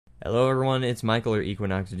Hello everyone, it's Michael or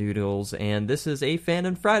Equinox Doodles, and this is a Fan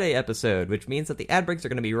and Friday episode, which means that the ad breaks are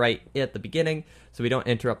going to be right at the beginning, so we don't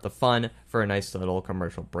interrupt the fun for a nice little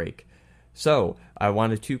commercial break. So, I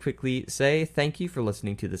wanted to quickly say thank you for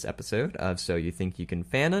listening to this episode of So You Think You Can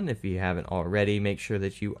Fanon. If you haven't already, make sure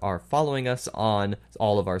that you are following us on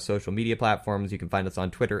all of our social media platforms. You can find us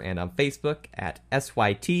on Twitter and on Facebook at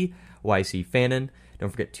SYTYCFanon.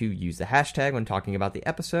 Don't forget to use the hashtag when talking about the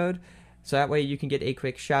episode, so that way you can get a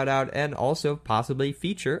quick shout out and also possibly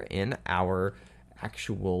feature in our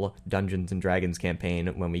actual Dungeons and Dragons campaign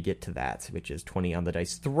when we get to that, which is 20 on the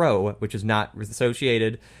dice throw, which is not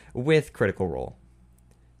associated with Critical Role.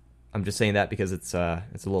 I'm just saying that because it's a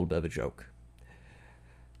little bit of a joke.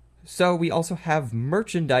 So we also have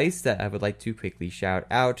merchandise that I would like to quickly shout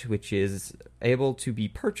out, which is able to be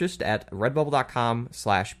purchased at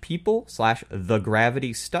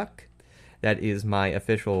redbubble.com/people/thegravitystuck. That is my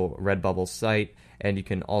official Redbubble site, and you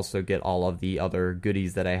can also get all of the other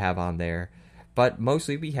goodies that I have on there. But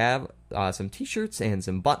mostly we have some t-shirts and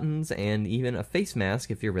some buttons and even a face mask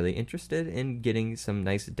if you're really interested in getting some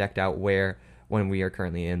nice decked out wear when we are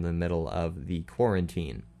currently in the middle of the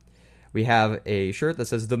quarantine. We have a shirt that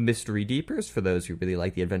says The Mystery Deepers for those who really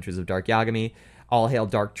like the adventures of Dark Yagami. All Hail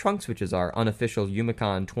Dark Trunks, which is our unofficial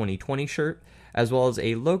Yumicon 2020 shirt, as well as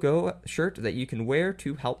a logo shirt that you can wear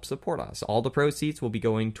to help support us. All the proceeds will be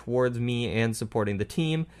going towards me and supporting the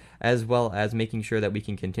team, as well as making sure that we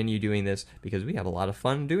can continue doing this because we have a lot of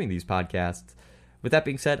fun doing these podcasts. With that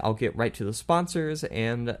being said, I'll get right to the sponsors,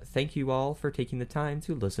 and thank you all for taking the time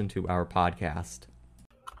to listen to our podcast.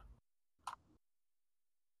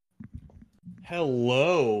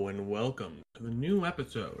 Hello and welcome to a new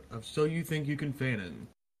episode of So You Think You Can Fanon.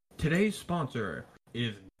 Today's sponsor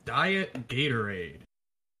is Diet Gatorade.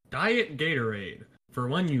 Diet Gatorade, for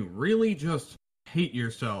when you really just hate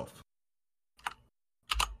yourself.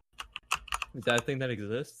 Is that a thing that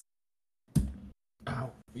exists? Oh,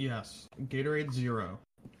 yes. Gatorade Zero.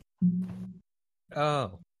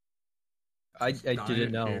 Oh. I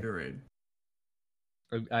didn't know. Gatorade.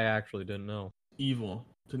 I actually didn't know. Evil.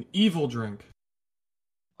 It's an evil drink.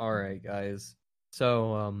 Alright, guys.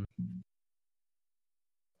 So,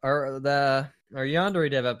 our Yandere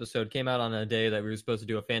Dev episode came out on a day that we were supposed to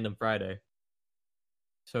do a Fandom Friday.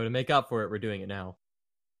 So to make up for it, we're doing it now.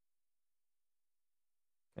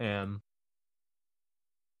 I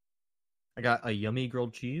got a yummy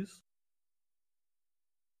grilled cheese.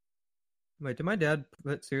 Wait, did my dad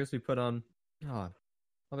seriously put on... Oh,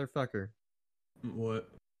 motherfucker. What?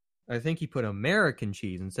 I think he put American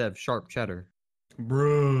cheese instead of sharp cheddar.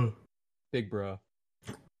 Bruh. Big bruh.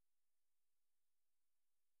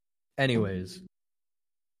 Anyways.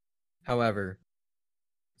 However,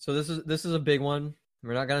 so this is a big one.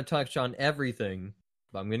 We're not going to touch on everything,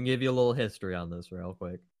 but I'm going to give you a little history on this real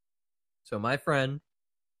quick. So my friend,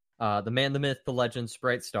 the man, the myth, the legend,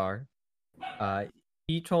 Sprite Star,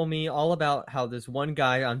 he told me all about how this one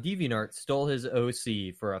guy on DeviantArt stole his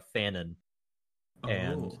OC for a Fanon.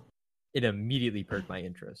 And it immediately perked my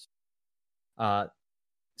interest.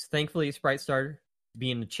 Thankfully, Sprite Star,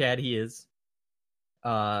 being the Chad he is,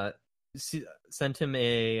 sent him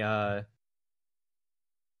a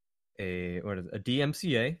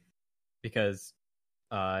DMCA because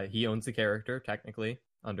he owns the character technically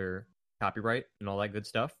under copyright and all that good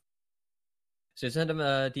stuff. So I sent him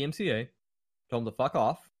a DMCA, told him to fuck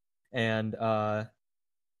off, and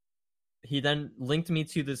he then linked me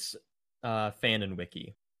to this Fanon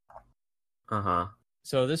wiki.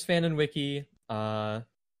 So this Fanon wiki, I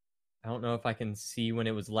don't know if I can see when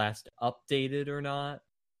it was last updated or not.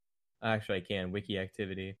 Actually, I can. Wiki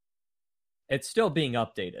activity. It's still being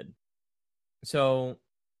updated. So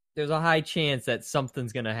there's a high chance that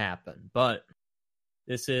something's going to happen. But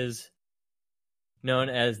this is known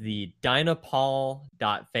as the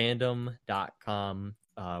dynapol.fandom.com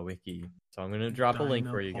wiki. So I'm going to drop a link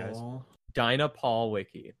for you guys. Dynapol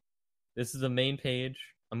wiki. This is the main page.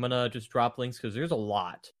 I'm going to just drop links because there's a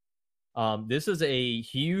lot. This is a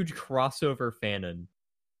huge crossover Fanon.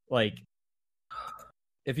 Like,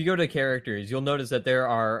 if you go to characters, you'll notice that there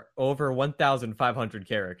are over 1,500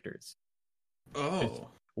 characters. Oh. It's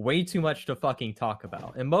way too much to fucking talk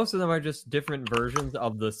about. And most of them are just different versions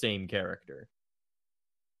of the same character.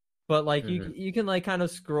 But, like, you can, like, kind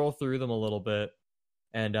of scroll through them a little bit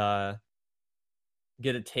and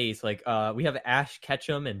get a taste. Like, we have Ash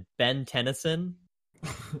Ketchum and Ben Tennyson.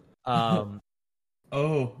 I'm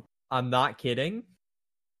not kidding.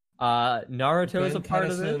 Naruto is a part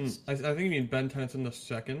of it. I think you mean Ben Tennyson the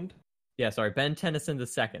second. Yeah, sorry, Ben Tennyson the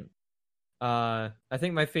second. I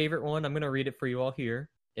think my favorite one, I'm going to read it for you all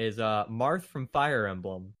here, is Marth from Fire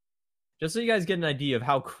Emblem. Just so you guys get an idea of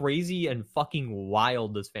how crazy and fucking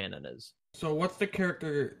wild this fanon is. So what's the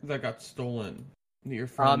character that got stolen? That your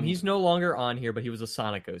friend... He's no longer on here, but he was a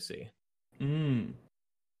Sonic OC.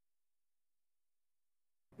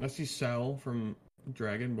 I see Cell from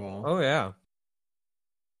Dragon Ball. Oh, yeah.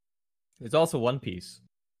 It's also One Piece.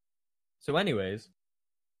 So anyways,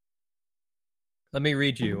 let me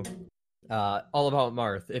read you all about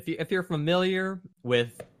Marth. If you're familiar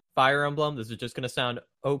with Fire Emblem, this is just going to sound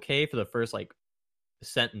okay for the first, like,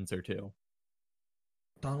 sentence or two.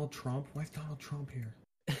 Donald Trump? Why is Donald Trump here?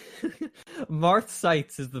 Marth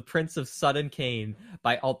Sites is the Prince of Sudden Kane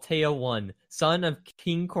by Altea I, son of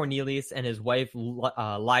King Cornelius and his wife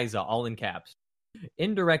Liza, all in caps.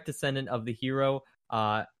 Indirect descendant of the hero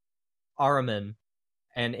Ahriman,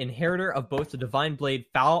 and inheritor of both the divine blade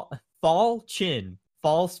Fall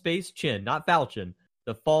Space Chin, not Falchion,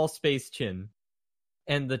 the Fall Space Chin,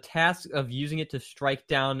 and the task of using it to strike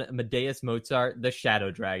down Amadeus Mozart, the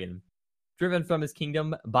Shadow Dragon. Driven from his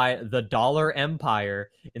kingdom by the Dollar Empire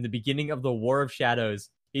in the beginning of the War of Shadows,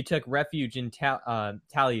 he took refuge in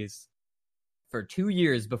Talis for 2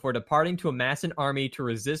 years before departing to amass an army to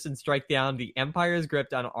resist and strike down the Empire's grip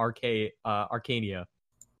on Arcania.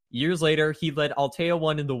 Years later, he led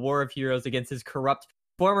Altea I in the War of Heroes against his corrupt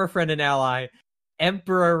former friend and ally,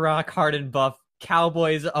 Emperor Rockhard and Buff,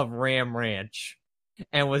 Cowboys of Ram Ranch,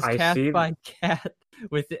 and was tasked by Cat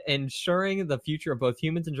with ensuring the future of both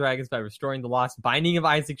humans and dragons by restoring the lost Binding of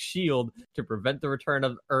Isaac's shield to prevent the return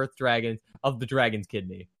of Earth dragons of the Dragon's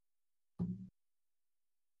Kidney.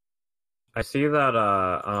 I see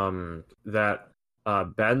that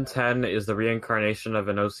Ben 10 is the reincarnation of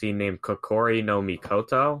an OC named Kokori no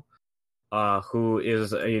Mikoto, who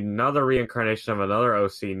is another reincarnation of another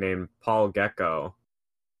OC named Paul Gecko,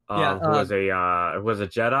 who was a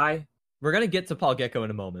Jedi. We're gonna get to Paul Gecko in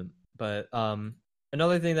a moment, but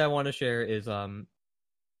another thing that I want to share is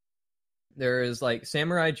there is like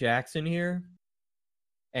Samurai Jackson here,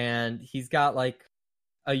 and he's got like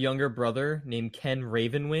a younger brother named Ken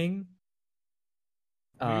Ravenwing.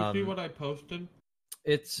 Do you see what I posted?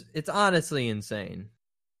 It's honestly insane.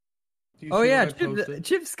 Oh yeah,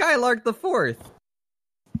 Chip Skylark the Fourth.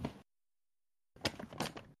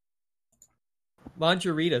 Why don't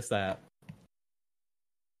you read us that?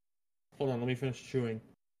 Hold on, let me finish chewing.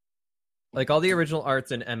 Like all the original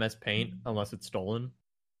art's in MS Paint, unless it's stolen.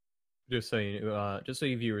 Just so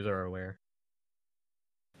you viewers are aware.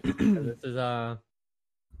 This is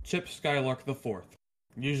Chip Skylark the Fourth,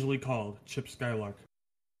 usually called Chip Skylark,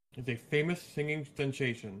 is a famous singing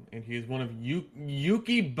sensation, and he is one of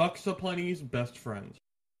Yuki Buxaplenty's best friends.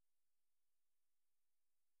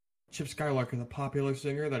 Chip Skylark is a popular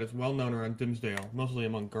singer that is well known around Dimsdale, mostly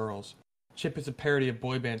among girls. Chip is a parody of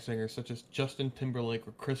boy band singers such as Justin Timberlake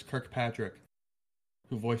or Chris Kirkpatrick,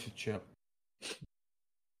 who voices Chip.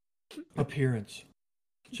 Appearance.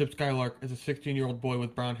 Chip Skylark is a 16-year-old boy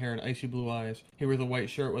with brown hair and icy blue eyes. He wears a white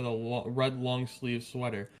shirt with a red long-sleeve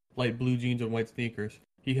sweater, light blue jeans, and white sneakers.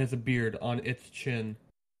 He has a beard on its chin.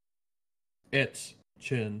 Its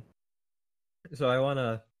chin. So I want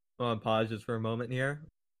to pause just for a moment here.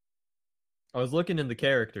 I was looking in the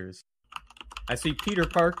characters. I see Peter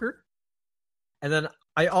Parker, and then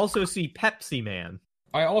I also see Pepsi Man.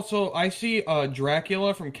 I see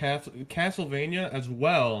Dracula from Castlevania, as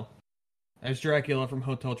well as Dracula from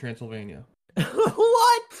Hotel Transylvania.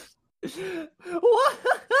 What? What?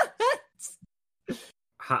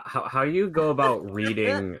 How you go about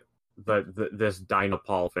reading this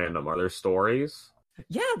Dynapol fandom? Are there stories?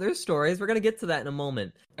 Yeah, there's stories. We're gonna get to that in a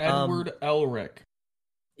moment. Edward Elric.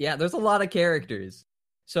 Yeah, there's a lot of characters.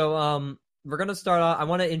 So we're gonna start off. I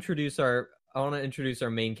want to introduce our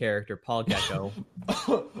main character, Paul Gecko.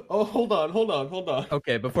 Oh, hold on.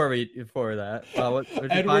 Okay, before that,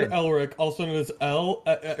 Edward Elric, also known as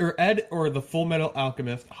Ed, or the Full Metal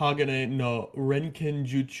Alchemist, Hagane no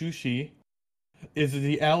Renkinjutsushi, is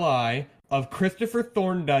the ally of Christopher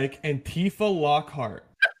Thorndike and Tifa Lockhart.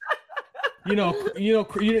 You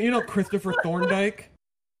know Christopher Thorndike?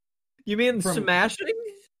 You mean Smashing?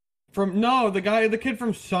 The kid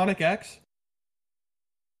from Sonic X.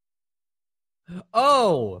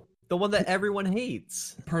 Oh, the one that everyone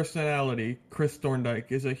hates. Personality, Chris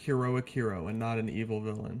Thorndike is a heroic hero and not an evil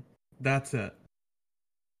villain. That's it.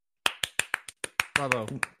 Bravo.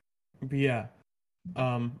 But yeah.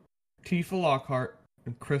 Tifa Lockhart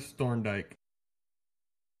and Chris Thorndike,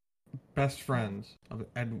 best friends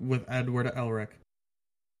with Edward Elric.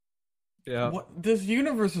 Yeah. This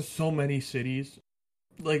universe has so many cities.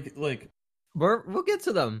 Like we'll get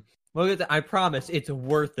to them. I promise it's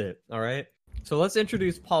worth it. All right. So let's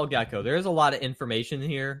introduce Paul Gecko. There's a lot of information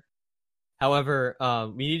here. However,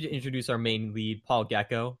 we need to introduce our main lead, Paul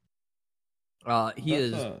Gecko. He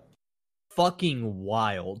is fucking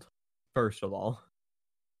wild, first of all.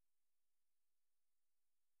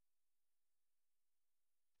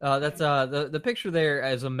 That's the picture there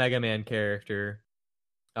as a Mega Man character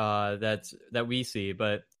that we see,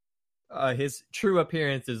 but his true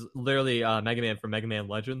appearance is literally Mega Man from Mega Man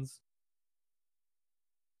Legends.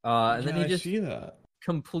 And then he just see that.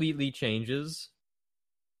 completely changes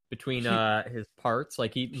between his parts.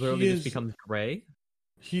 Like he literally just becomes gray.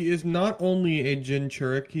 He is not only a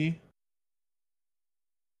Jinchuriki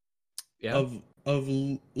of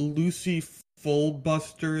Lucy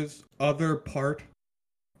Fullbuster's other part,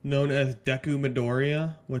 known as Deku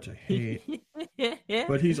Midoriya, which I hate,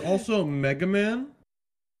 but he's also Mega Man.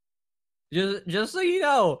 Just so you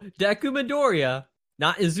know, Deku Midoriya,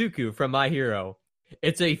 not Izuku from My Hero.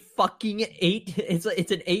 It's a fucking It's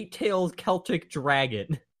an 8-tailed Celtic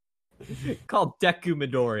dragon called Deku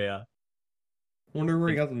Midoriya. Wonder where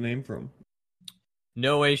he got the name from.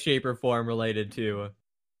 No way, shape, or form related to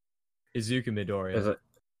Izuku Midoriya.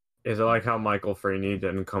 Is it like how Michael Freeney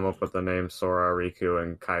didn't come up with the name Sora, Riku,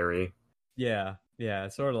 and Kairi? Yeah,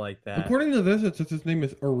 sort of like that. According to this, it says his name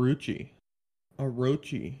is Orochi.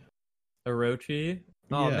 Orochi.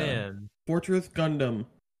 Oh, yeah. Man. Fortress Gundam.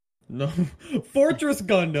 No. Fortress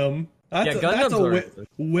Gundam. That's a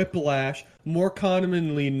whiplash, more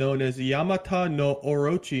commonly known as Yamata no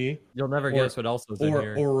Orochi. You'll never guess what else was in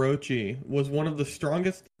here. Orochi was one of the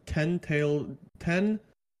strongest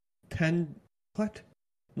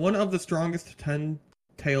one of the strongest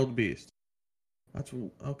 10-tailed beasts. That's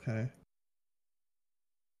okay.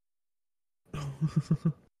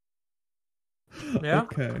 Yeah.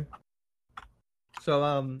 Okay.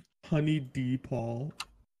 So Honey D. Paul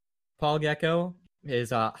Gecko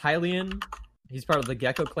is Hylian. He's part of the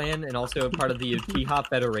Gecko clan and also part of the Uchiha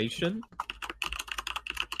Federation.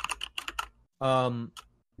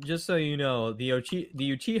 Just so you know, the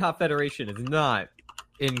Uchiha Federation is not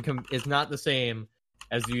the same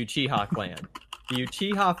as the Uchiha clan. The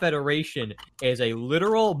Uchiha Federation is a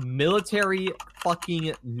literal military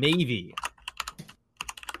fucking navy.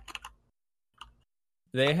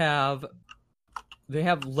 They have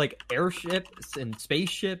like airships and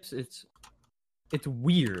spaceships. It's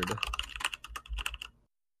weird.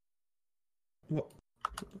 Well,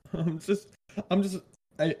 I'm just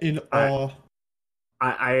in awe.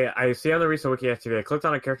 I see on the recent Wiki TV. I clicked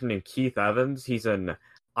on a character named Keith Evans. He's an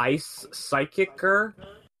ice psychicer,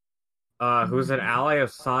 who's an ally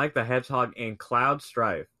of Sonic the Hedgehog and Cloud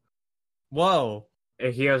Strife. Whoa!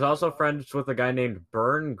 He is also friends with a guy named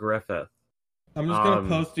Burn Griffith. I'm just gonna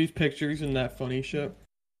post these pictures in that funny ship.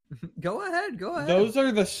 Go ahead. Those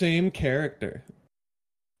are the same character.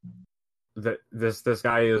 This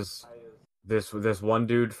guy is this one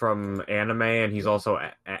dude from anime, and he's also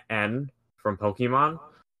N from Pokemon.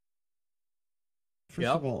 First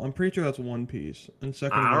of all, I'm pretty sure that's One Piece. And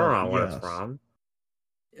second, I don't know what yes. it's from.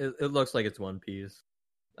 It looks like it's One Piece.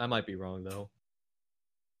 I might be wrong though.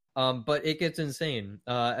 But it gets insane.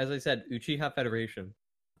 As I said, Uchiha Federation.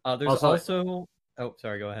 There's also oh,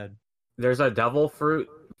 sorry, go ahead. There's a devil fruit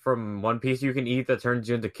from One Piece you can eat that turns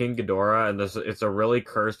you into King Ghidorah, and it's a really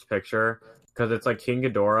cursed picture because it's like King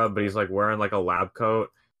Ghidorah, but he's like wearing like a lab coat,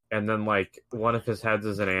 and then like one of his heads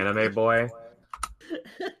is an anime boy.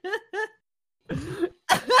 I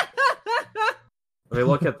mean,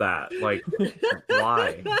 look at that. Like,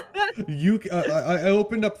 why? I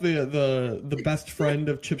opened up the best friend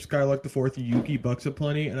of Chip Skylark IV, Yuki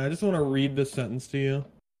Buxaplenty, and I just want to read this sentence to you.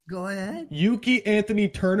 Go ahead. Yuki Anthony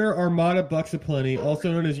Turner Armada Buxaplenty,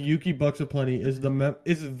 also known as Yuki Buxaplenty, is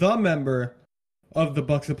the member of the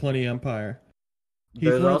Buxaplenty Empire.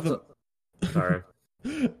 He's Sorry.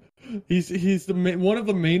 He's one of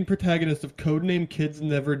the main protagonists of Codename Kids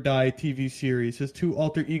Never Die TV series. His two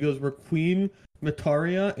alter egos were Queen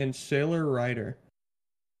Mataria and Sailor Rider.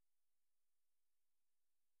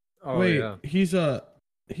 Oh, wait, yeah. he's a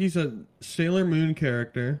Sailor Moon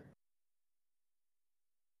character.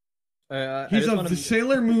 He's a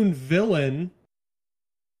Sailor Moon villain.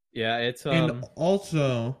 Yeah, it's and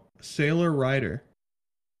also Sailor Rider.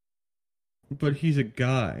 But he's a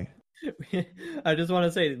guy. I just want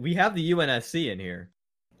to say we have the UNSC in here.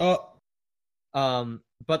 But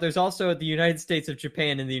there's also the United States of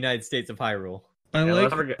Japan and the United States of Hyrule. I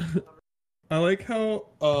like how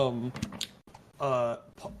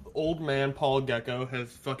old man Paul Gecko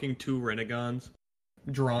has fucking two Renegons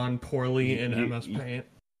drawn poorly in MS Paint.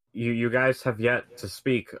 You guys have yet to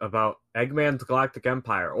speak about Eggman's Galactic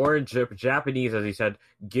Empire, or in Japanese, as he said,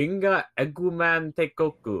 Ginga Eggman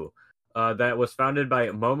Teikoku, that was founded by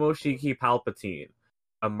Momoshiki Palpatine.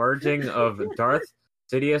 a merging of Darth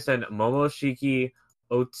Sidious and Momoshiki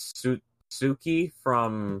Otsutsuki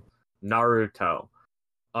from Naruto.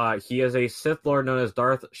 He is a Sith Lord known as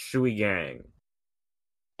Darth Shuigang.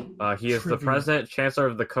 He is the President, Chancellor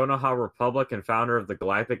of the Konoha Republic, and founder of the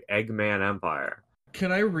Galactic Eggman Empire.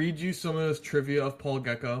 Can I read you some of this trivia of Paul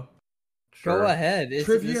Gecko? Sure. Go ahead.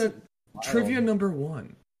 Trivia number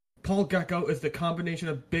 1. Paul Gecko is the combination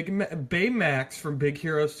of Baymax from Big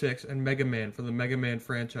Hero 6 and Mega Man from the Mega Man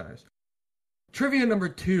franchise. Trivia number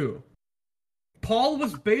 2. Paul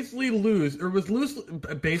was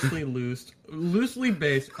loosely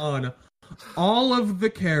based on all of the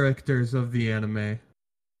characters of the anime.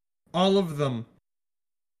 All of them.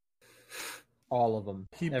 All of them.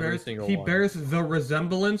 He bears the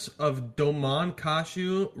resemblance of Domon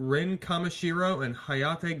Kashu, Rin Kamishiro, and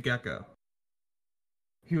Hayate Gecko.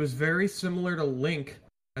 He was very similar to Link,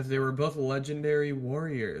 as they were both legendary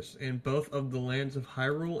warriors in both of the lands of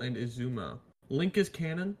Hyrule and Izuma. Link is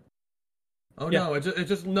canon? Oh yeah.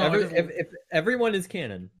 No, if everyone is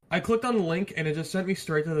canon. I clicked on Link and it just sent me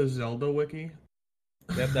straight to the Zelda wiki.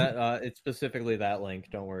 Yep, it's specifically that link.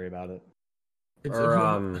 Don't worry about it. It's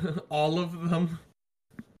all of them.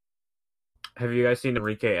 Have you guys seen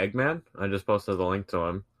Enrique Eggman? I just posted the link to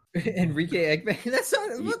him. Enrique Eggman? That's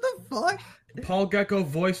not... What the fuck? Paul Gecko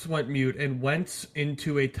voice went mute and went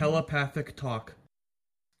into a telepathic talk.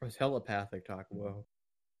 Or telepathic talk, whoa.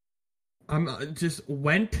 I'm just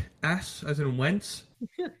went, S as in Wentz.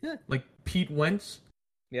 Like Pete Wentz.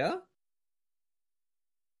 Yeah?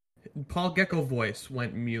 Paul Gecko voice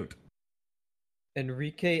went mute.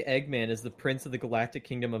 Enrique Eggman is the prince of the galactic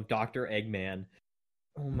kingdom of Dr. Eggman.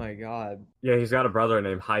 Oh my god. Yeah, he's got a brother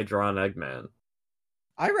named Hydron Eggman.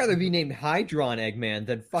 I'd rather be named Hydron Eggman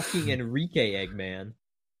than fucking Enrique Eggman.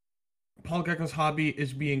 Paul Gecko's hobby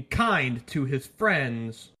is being kind to his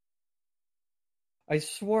friends. I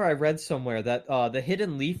swore I read somewhere that the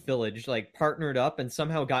Hidden Leaf Village partnered up and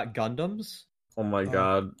somehow got Gundams. Oh my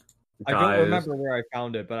god. I don't remember where I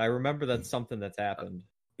found it, but I remember that's something that's happened.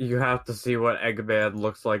 You have to see what Eggman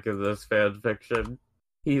looks like in this fanfiction.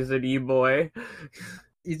 He's an e-boy.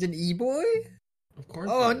 He's an e-boy? Of course.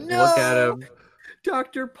 Oh no! Look at him.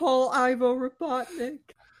 Dr. Paul Ivo Robotnik.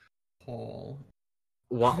 Paul.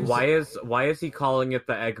 Why is he calling it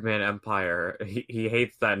the Eggman Empire? He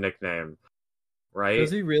hates that nickname, right? Does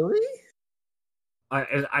he really?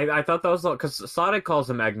 I thought that was because Sonic calls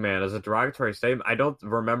him Eggman as a derogatory statement. I don't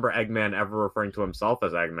remember Eggman ever referring to himself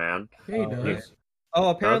as Eggman. Yeah, he does.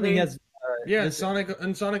 Oh, apparently he has. Yeah, Sonic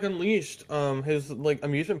Unleashed. His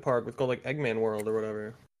amusement park was called Eggman World or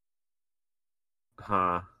whatever.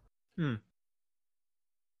 Huh.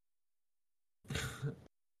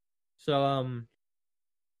 So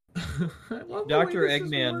Dr.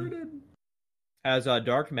 Eggman has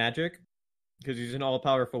dark magic because he's an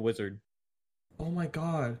all-powerful wizard. Oh my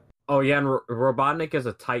god. Oh yeah, and Robotnik is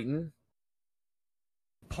a Titan.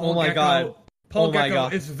 Paul Gecko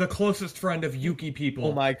is the closest friend of Yuki people.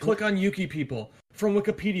 Oh my! Click on Yuki people from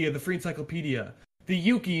Wikipedia, the Free Encyclopedia. The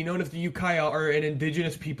Yuki, known as the Ukiah, are an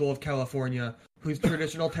indigenous people of California whose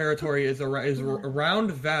traditional territory is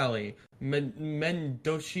around Valley,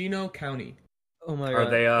 Mendocino County. Oh my god! Are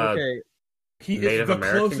they okay? He Native is the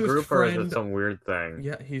American closest group, friend. or is it some weird thing?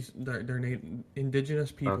 Yeah, they're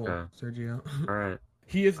indigenous people, Okay. Sergio. All right.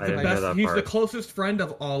 He is I the didn't know best. that He's part. the closest friend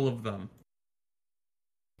of all of them.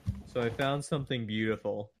 So I found something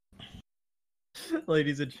beautiful,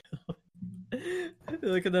 ladies and gentlemen.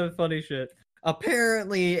 Look at that funny shit.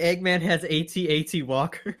 Apparently, Eggman has AT-AT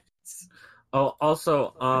walkers. Oh,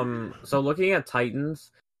 also, so looking at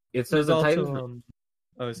Titans, it says the Titans.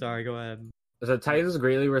 Oh, sorry. Go ahead. So Titans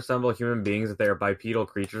greatly resemble human beings that they are bipedal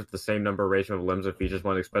creatures with the same number ratio of limbs and features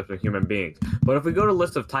one expects from human beings. But if we go to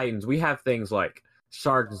list of Titans, we have things like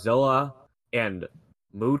Sharkzilla and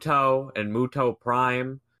Muto and Muto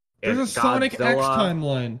Prime. There's a Sonic X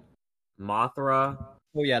timeline. Mothra.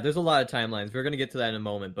 Oh yeah, there's a lot of timelines. We're gonna get to that in a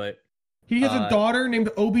moment, but he has a daughter named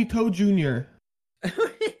Obito Jr.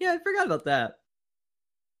 Yeah, I forgot about that.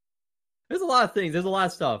 There's a lot of things. There's a lot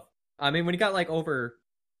of stuff. I mean, when you got over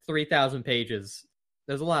 3,000 pages,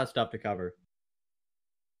 there's a lot of stuff to cover.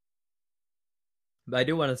 But I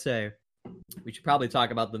do want to say, we should probably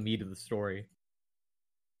talk about the meat of the story.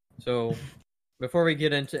 So, before we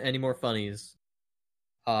get into any more funnies,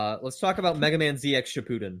 let's talk about Mega Man ZX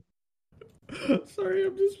Shippuden. Sorry,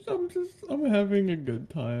 I'm having a good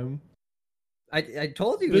time. I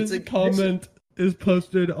told you this comment is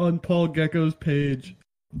posted on Paul Gecko's page.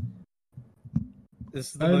 This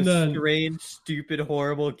is the And most then- strange, stupid,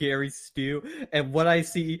 horrible Gary Stew. And what I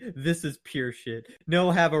see, this is pure shit.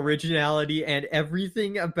 No have originality, and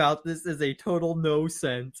everything about this is a total no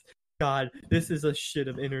sense. God, this is a shit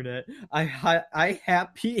of internet. I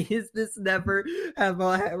happy is this never have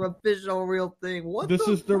a official real thing. What This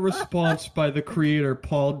the is the fuck? response by the creator,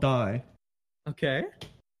 Paul Dye. Okay.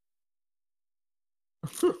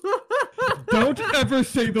 Don't ever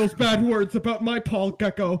say those bad words about my Paul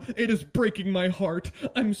Gecko. It is breaking my heart.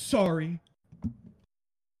 I'm sorry.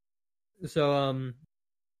 So,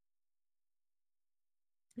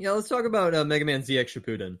 yeah, let's talk about Mega Man ZX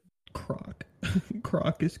Shippuden. Croc.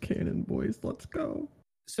 Croc is canon, boys. Let's go.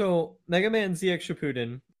 So, Mega Man ZX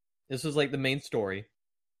Shippuden, this was like the main story,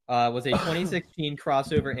 was a 2016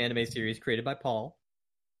 crossover anime series created by Paul.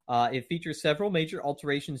 It features several major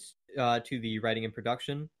alterations to the writing and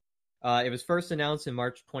production. It was first announced in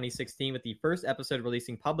March 2016, with the first episode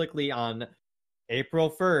releasing publicly on April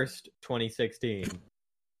 1st, 2016.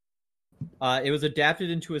 It was adapted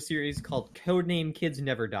into a series called Codename Kids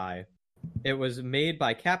Never Die. It was made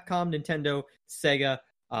by Capcom, Nintendo, Sega,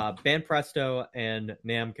 Banpresto, and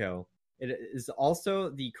Namco. It is also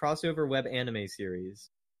the crossover web anime series.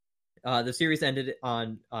 The series ended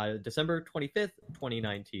on December 25th,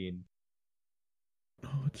 2019. Oh,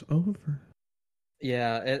 it's over.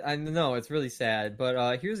 Yeah, I know, it's really sad,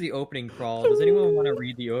 but here's the opening crawl. Does anyone want to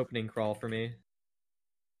read the opening crawl for me?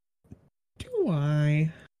 Do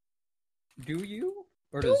I? Do you?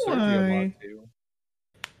 Or does Do Sergio I? want to?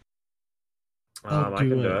 I'll I can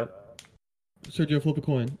do do it. it. Sergio, flip a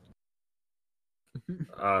coin.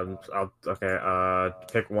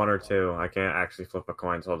 Pick one or two. I can't actually flip a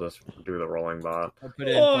coin, so I'll just do the rolling bot. I'll put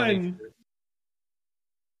it in funny.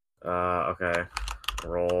 One. Okay.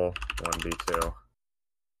 Roll 1d2.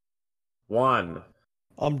 1.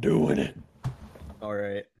 I'm doing it. All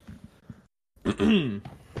right.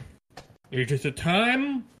 It is a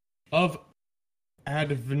time of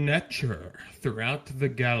adventure throughout the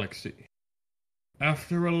galaxy.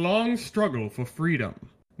 After a long struggle for freedom,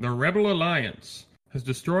 the Rebel Alliance has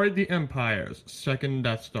destroyed the Empire's second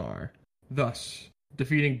Death Star, thus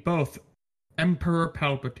defeating both Emperor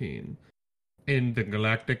Palpatine in the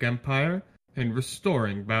Galactic Empire and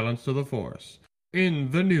restoring balance to the Force.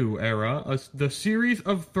 In the new era, the series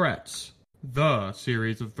of threats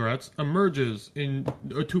emerges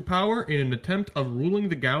to power in an attempt of ruling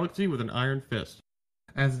the galaxy with an iron fist.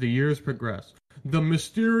 As the years progress, the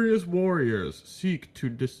mysterious warriors seek to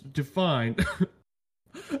define.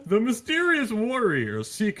 The mysterious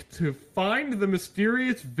warriors seek to find the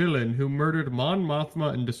mysterious villain who murdered Mon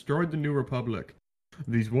Mothma and destroyed the New Republic.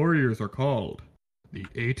 These warriors are called the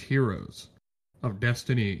 8 Heroes of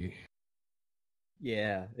Destiny.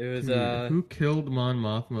 Yeah, it was Dude, who killed Mon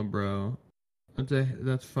Mothma, bro?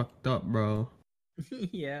 That's fucked up, bro.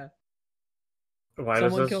 yeah. Why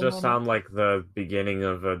Someone does this killed just Mama? sound like the beginning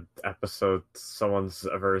of someone's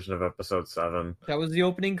version of episode 7? That was the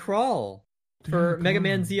opening crawl for Dude, Mega come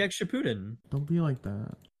Man on. ZX Shippuden. Don't be like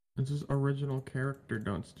that. It's his original character.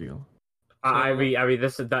 Don't steal. I mean,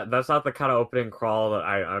 that's not the kind of opening crawl that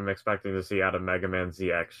I'm expecting to see out of Mega Man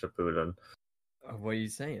ZX Shippuden. What are you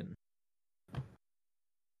saying?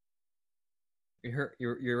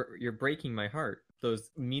 You're breaking my heart. Those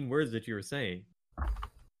mean words that you were saying.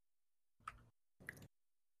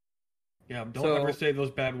 Yeah, don't So- ever say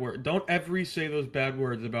those bad words. Don't ever say those bad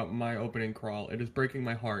words about my opening crawl. It is breaking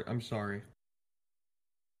my heart. I'm sorry.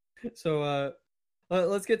 So,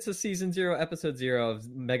 let's get to Season 0, Episode 0 of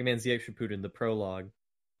Mega Man ZX Shippuden, the prologue.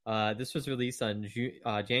 This was released on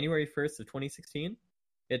January 1st of 2016.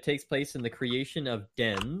 It takes place in the creation of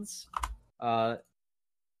Dens.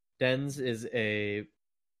 Dens is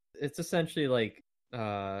it's essentially like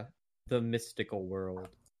the mystical world.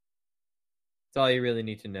 That's all you really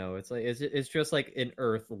need to know. It's just like an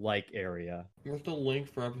Earth-like area. Where's the link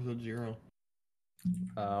for episode 0?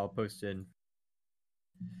 I'll post in.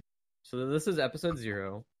 So this is episode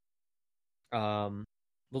 0.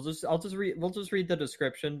 We'll just read the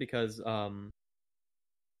description because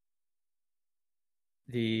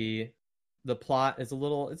the plot is a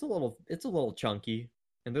little chunky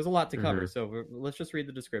and there's a lot to cover. So let's just read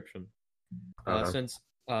the description. Since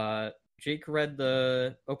Jake read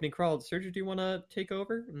the opening crawl, Sergio, do you want to take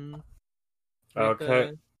over? And read Okay.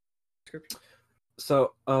 the description?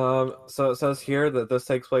 So it says here that this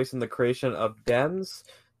takes place in the creation of Dens.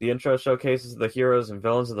 The intro showcases the heroes and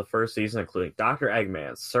villains of the first season, including Dr.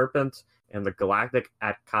 Eggman, Serpent, and the Galactic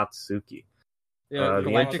Akatsuki. Yeah, the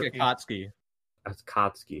Galactic intro- Akatsuki.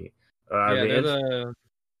 Akatsuki. Yeah, the they're int-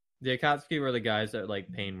 the Akatsuki were the guys that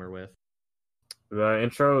like Pain were with. The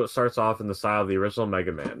intro starts off in the style of the original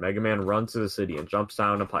Mega Man. Mega Man runs to the city and jumps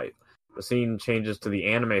down a pipe. The scene changes to the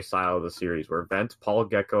anime style of the series, where Vent, Paul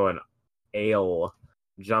Gecko, and Ale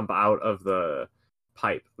jump out of the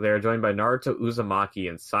pipe. They are joined by Naruto Uzumaki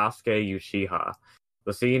and Sasuke Uchiha.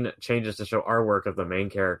 The scene changes to show artwork of the main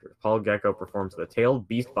characters. Paul Gecko performs the tailed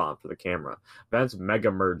beast bomb for the camera. Vent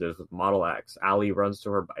mega merges with Model X. Ali runs to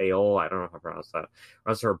her Ale, I don't know if I pronounced that,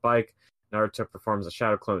 runs to her bike. Naruto performs the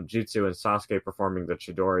Shadow Clone Jutsu and Sasuke performing the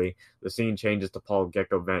Chidori. The scene changes to Paul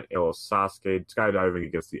Gecko, Vent, Ale, Sasuke skydiving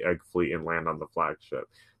against the Egg Fleet and land on the flagship.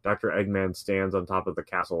 Dr. Eggman stands on top of the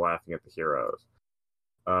castle laughing at the heroes.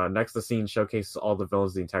 Next, the scene showcases all the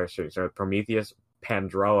villains of the entire series. Prometheus,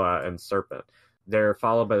 Pandora, and Serpent. They're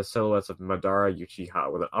followed by the silhouettes of Madara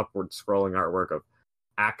Uchiha with an upward scrolling artwork of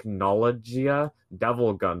Acnologia,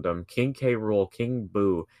 Devil Gundam, King K. Rool, King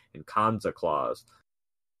Boo, and Kanza Claus.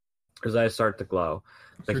 As I start to glow,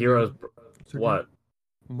 the heroes... What?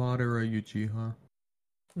 Madara Uchiha.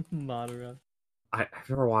 Madara. I've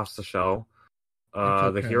never watched the show.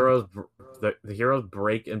 It's The okay. heroes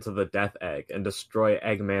break into the Death Egg and destroy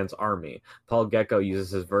Eggman's army. Paul Gecko uses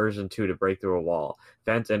his version 2 to break through a wall.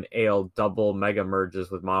 Vent and Ale double mega merges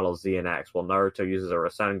with Model Z and X, while Naruto uses a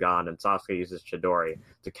Rasengan and Sasuke uses Chidori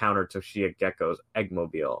to counter Toshiya Gecko's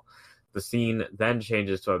Eggmobile. The scene then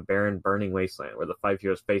changes to a barren, burning wasteland where the 5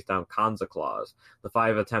 heroes face down Kanza Claus. The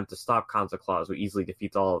 5 attempt to stop Kanza Claus, who easily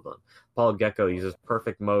defeats all of them. Paul Gecko uses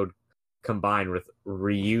perfect mode combined with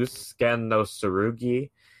Ryusuke no Tsurugi.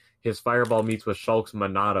 His fireball meets with Shulk's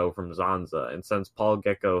Monado from Zanza and sends Paul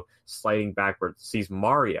Gecko sliding backwards, sees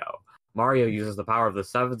Mario. Mario uses the power of the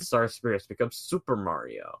 7-star spirits to become Super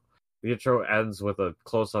Mario. The intro ends with a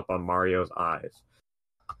close-up on Mario's eyes.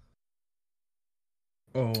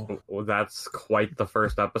 Oh. Well, that's quite the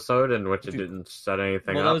first episode in which it didn't set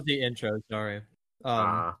anything Well, that up. was the intro. Sorry.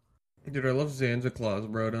 Dude, I love Zanza Claus,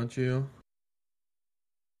 bro, don't you?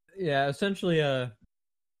 Yeah. Essentially,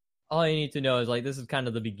 all you need to know is like this is kind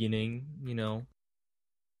of the beginning.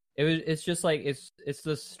 It's just like it's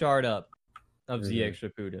the startup of ZX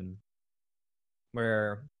Shippuden,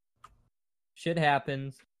 where shit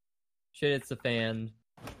happens, shit hits the fan,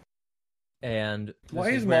 and Why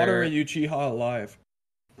is where... Madara Uchiha alive?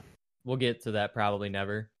 We'll get to that probably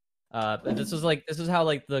never. But this is how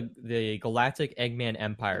like the Galactic Eggman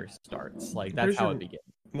Empire starts. Like that's how it begins.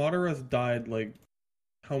 Madara's died like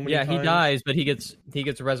how many Yeah, times? he dies, but he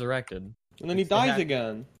gets resurrected. And then he dies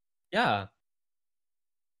again. Yeah.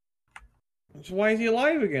 So why is he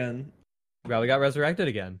alive again? Well, we got resurrected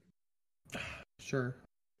again. Sure.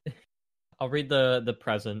 I'll read the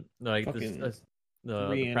present, like Fucking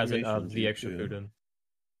the present of reanimation ZX jutsu. Shippuden.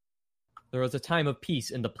 There was a time of peace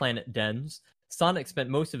in the planet Dens. Sonic spent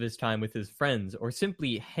most of his time with his friends, or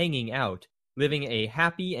simply hanging out, living a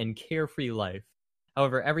happy and carefree life.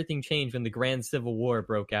 However, everything changed when the Grand Civil War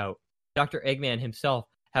broke out. Dr. Eggman himself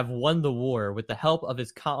have won the war with the help of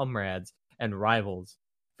his comrades and rivals.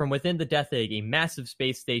 From within the Death Egg, a massive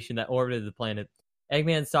space station that orbited the planet,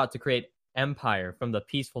 Eggman sought to create empire from the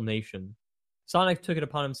peaceful nation. Sonic took it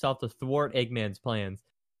upon himself to thwart Eggman's plans,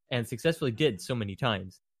 and successfully did so many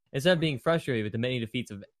times. Instead of being frustrated with the many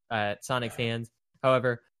defeats at Sonic's hands,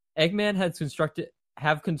 however, Eggman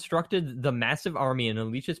have constructed the massive army and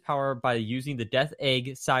unleashed its power by using the Death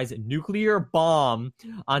Egg-sized nuclear bomb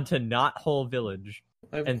onto Knothole Village.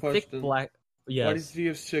 I have And a question. thick black... Why Yes. does he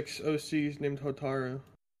have 6 OCs named Hotaru?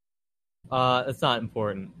 That's not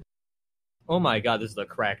important. Oh my god, this is a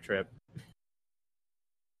crack trip.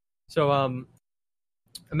 So,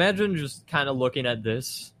 imagine just kind of looking at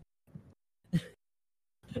this.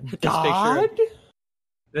 This God? picture.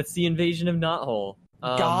 That's the invasion of Knothole.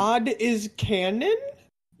 God is canon?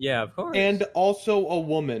 Yeah, of course. And also a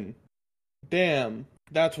woman. Damn,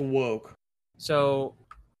 that's woke. So,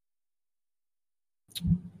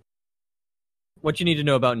 what you need to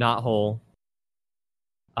know about Knothole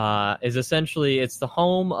is essentially it's the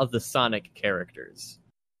home of the Sonic characters.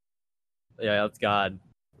 Yeah, that's God.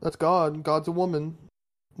 That's God. God's a woman.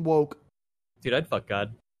 Woke. Dude, I'd fuck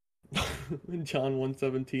God. John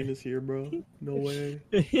 117 is here, bro. No way.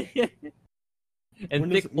 And when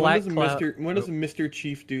thick does, black when cloud. does Mr.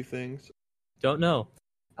 Chief do things? Don't know.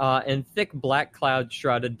 And thick black clouds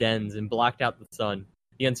shrouded dens and blocked out the sun.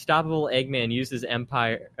 The unstoppable Eggman used his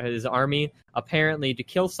army, apparently, to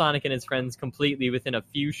kill Sonic and his friends completely within a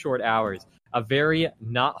few short hours. A very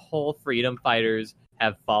Knothole freedom fighters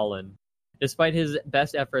have fallen. Despite his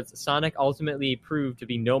best efforts, Sonic ultimately proved to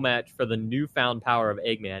be no match for the newfound power of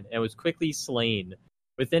Eggman and was quickly slain.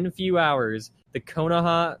 Within a few hours, the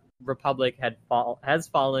Konoha Republic has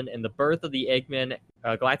fallen and the birth of the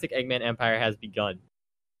Galactic Eggman Empire has begun.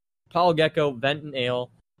 Paul Gecko, Vent, and Ale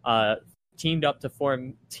teamed up to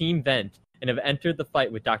form Team Vent and have entered the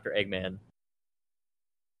fight with Dr. Eggman.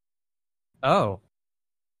 Oh.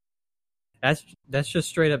 That's just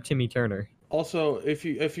straight up Timmy Turner. Also, if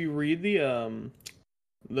you read the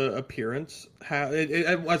appearance,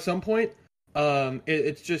 at some point,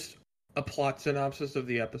 it's just a plot synopsis of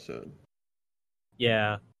the episode.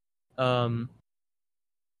 Yeah.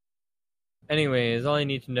 Anyways, all I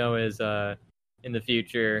need to know is in the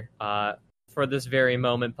future, for this very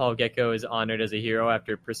moment, Paul Gecko is honored as a hero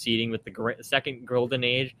after proceeding with the second Golden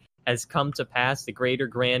Age has come to pass. The greater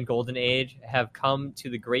Grand Golden Age have come to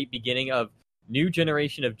the great beginning of new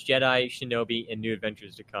generation of Jedi, Shinobi, and new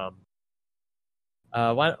adventures to come.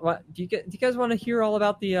 What do you guys want to hear all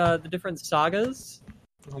about the different sagas?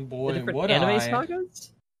 Oh The boy, different would anime I?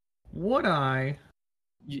 sagas? Would I?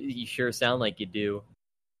 You sure sound like you do.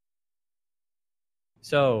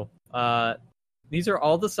 So, these are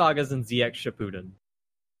all the sagas in ZX Shippuden.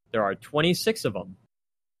 There are 26 of them.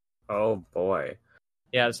 Oh boy.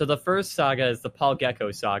 Yeah, so the first saga is the Paul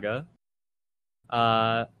Gecko saga,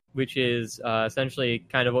 which is essentially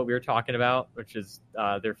kind of what we were talking about, which is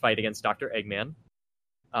their fight against Dr. Eggman.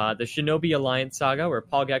 The Shinobi Alliance saga, where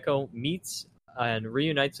Paul Gecko meets and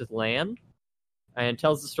reunites with Lan, and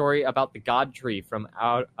tells the story about the God Tree from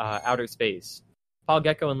outer space. Paul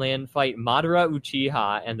Gecko and Lan fight Madara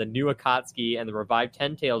Uchiha and the new Akatsuki and the revived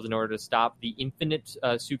Ten Tails in order to stop the infinite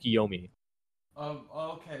Tsukiyomi.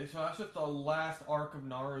 Okay, so that's just the last arc of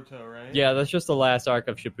Naruto, right? Yeah, that's just the last arc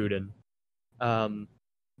of Shippuden.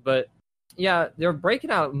 But yeah, they're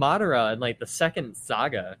breaking out Madara in like the second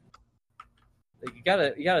saga. Like, you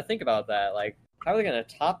gotta think about that. Like, how are they gonna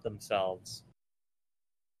top themselves?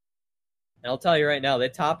 And I'll tell you right now, they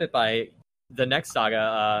top it by the next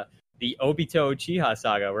saga, the Obito Uchiha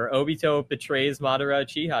saga, where Obito betrays Madara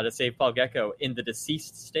Uchiha to save Paul Gecko in the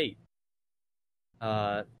deceased state.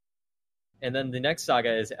 And then the next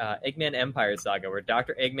saga is Eggman Empire saga, where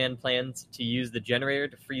Dr. Eggman plans to use the generator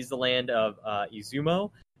to freeze the land of Izumo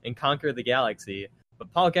and conquer the galaxy.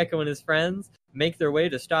 But Paul Gecko and his friends make their way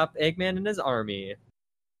to stop Eggman and his army.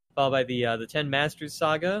 Followed by the Ten Masters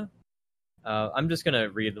saga. I'm just going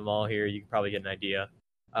to read them all here. You can probably get an idea.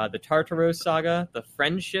 The Tartaros saga, the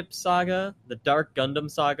Friendship saga, the Dark Gundam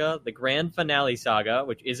saga, the Grand Finale saga,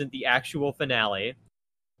 which isn't the actual finale,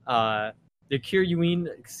 the Kiryuin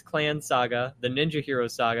Clan saga, the Ninja Hero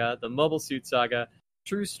saga, the Mobile Suit saga,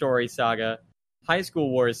 True Story saga, High School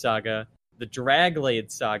Wars saga, the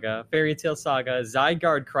Draglade saga, Fairy Tail saga,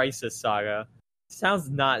 Zygarde Crisis saga. Sounds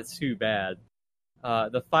not too bad.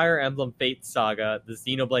 The Fire Emblem Fate saga, the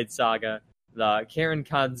Xenoblade saga, the Karen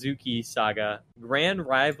Kanzuki saga,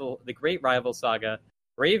 the Great Rival saga,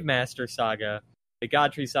 Brave Master saga, the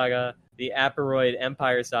Godtree saga, the Aperoid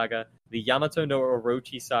Empire saga, the Yamato no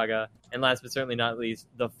Orochi saga, and last but certainly not least,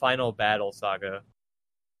 the Final Battle saga.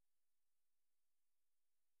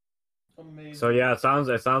 Amazing. So yeah, it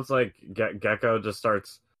sounds like Gecko just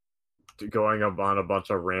starts going up on a bunch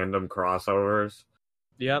of random crossovers.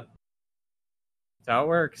 Yep. That's how it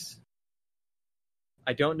works.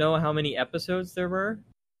 I don't know how many episodes there were.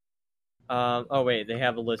 Oh wait, they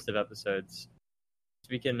have a list of episodes. So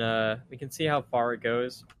we can see how far it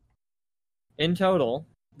goes. In total,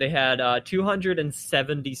 they had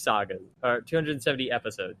 270 sagas, or 270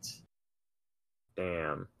 episodes.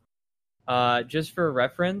 Damn. Just for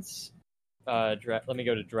reference, let me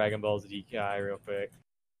go to Dragon Ball Z Kai real quick.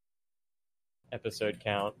 Episode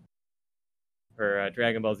count for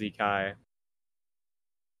Dragon Ball Z Kai.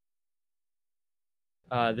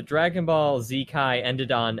 The Dragon Ball Z Kai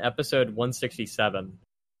ended on episode 167,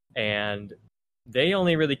 and they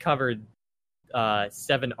only really covered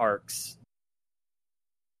 7 arcs.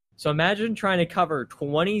 So imagine trying to cover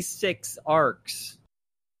 26 arcs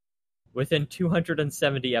within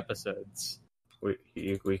 270 episodes.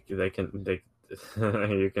 You can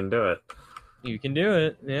do it. You can do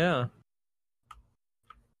it, yeah.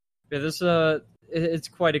 Yeah, this it's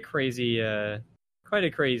quite a crazy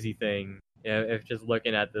thing. Yeah, if just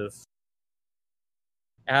looking at this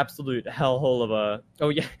absolute hellhole of a... Oh,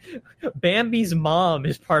 yeah. Bambi's mom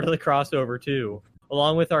is part of the crossover, too.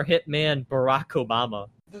 Along with our hitman, Barack Obama.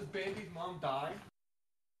 Does Bambi's mom die?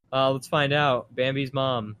 Let's find out. Bambi's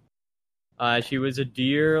mom. She was a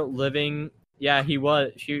deer living... Yeah, he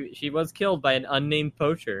was. She was killed by an unnamed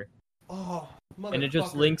poacher. Oh, motherfucker. And it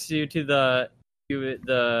just links you to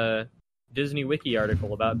the Disney Wiki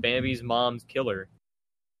article about Bambi's mom's killer,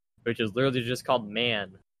 which is literally just called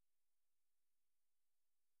Man.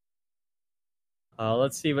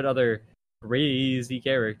 Let's see what other crazy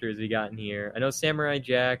characters we got in here. I know Samurai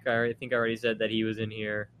Jack, I think I already said that he was in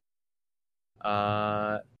here.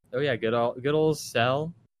 Oh yeah, good old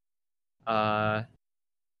Cell.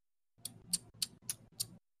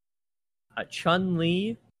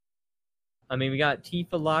 Chun-Li. I mean, we got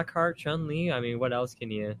Tifa Lockhart, Chun-Li. I mean, what else can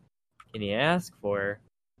you ask for?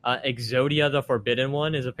 Exodia the Forbidden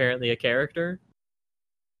One is apparently a character.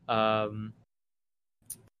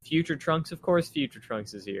 Future Trunks, of course. Future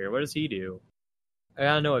Trunks is here. What does he do? I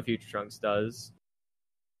don't know what Future Trunks does.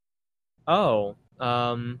 Oh,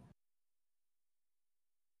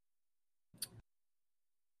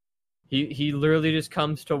 he literally just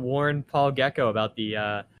comes to warn Paul Gecko about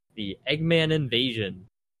the Eggman invasion.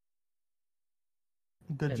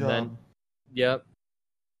 Good And job. then- Yep.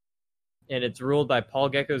 And it's ruled by Paul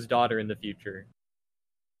Gecko's daughter in the future.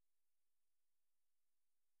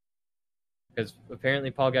 Because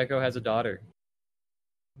apparently Paul Gecko has a daughter.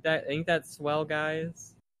 Ain't that swell,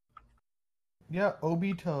 guys? Yeah,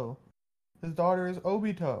 Obito. His daughter is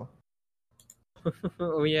Obito.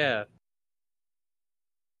 Oh yeah.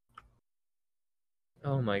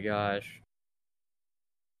 Oh my gosh.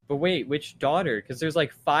 But wait, which daughter? Because there's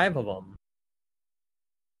like 5 of them.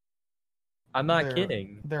 I'm not They're-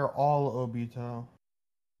 kidding. They're all Obito.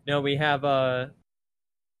 No, we have Oh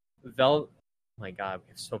my god, we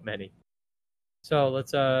have so many. So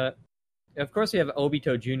let's of course we have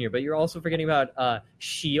Obito Jr., but you're also forgetting about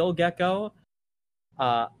Shield Gecko,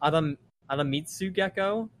 Adamitsu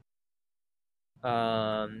Gecko,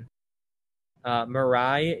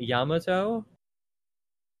 Mirai Yamato,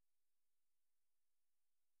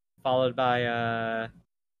 followed by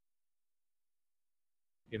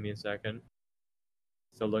give me a second.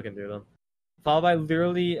 Still looking through them. Followed by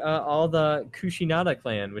literally all the Kushinada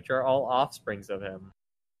clan, which are all offsprings of him.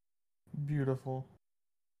 Beautiful.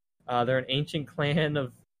 They're an ancient clan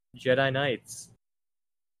of Jedi Knights.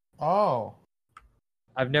 Oh.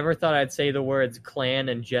 I've never thought I'd say the words clan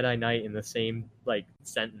and Jedi Knight in the same,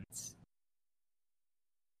 sentence.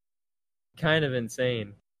 Kind of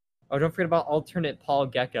insane. Oh, don't forget about alternate Paul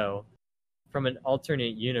Gecko from an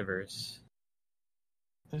alternate universe.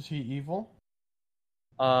 Is he evil?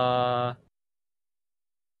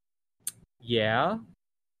 Yeah.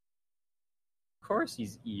 Of course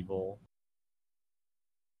he's evil.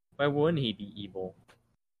 Why wouldn't he be evil?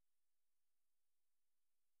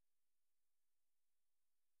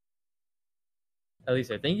 At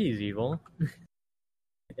least I think he's evil.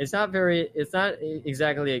 It's not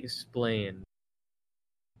exactly explained.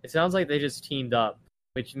 It sounds like they just teamed up,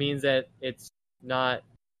 which means that it's not,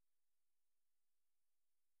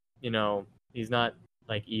 he's not,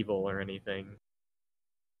 evil or anything.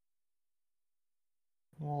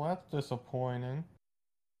 Well, that's disappointing.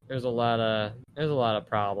 There's a lot of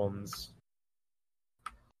problems.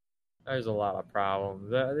 There's a lot of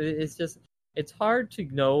problems. It's hard to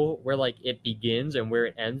know where it begins and where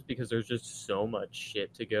it ends because there's just so much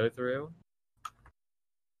shit to go through.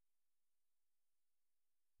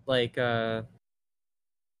 Barack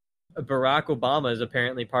Obama is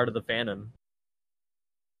apparently part of the fanon.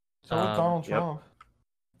 So is Donald yep. Trump.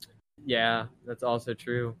 Yeah, that's also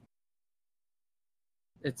true.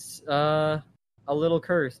 It's a little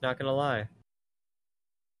cursed, not gonna lie.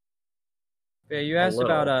 Yeah, you asked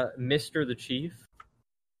little. about Mr. the Chief.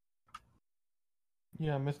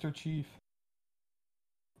 Yeah, Mr. Chief.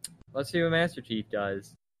 Let's see what Master Chief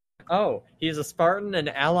does. Oh, he's a Spartan and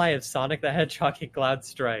ally of Sonic the Hedgehog and Cloud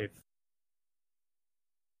Strife.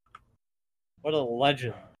 What a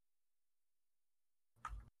legend.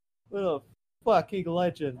 What a fucking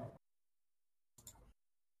legend.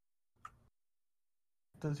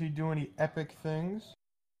 Does he do any epic things?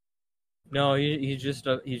 No, he's just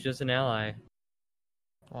an ally.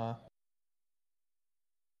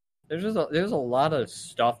 There's a lot of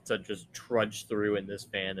stuff to just trudge through in this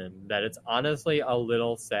fanon that it's honestly a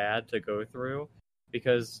little sad to go through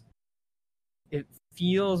because it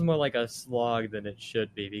feels more like a slog than it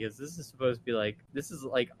should be because this is supposed to be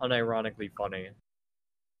unironically funny.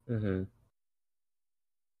 Mm-hmm.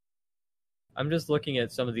 I'm just looking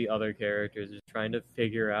at some of the other characters, just trying to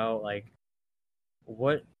figure out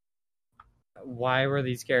why were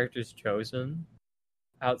these characters chosen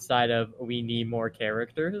outside of we need more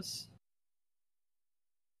characters.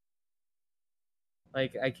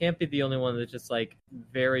 I can't be the only one that's just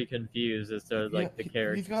very confused as to the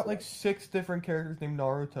characters. He's got 6 different characters named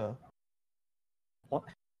Naruto. What?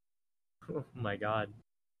 Oh my god.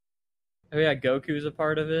 Oh yeah, Goku's a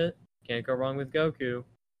part of it. Can't go wrong with Goku.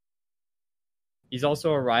 He's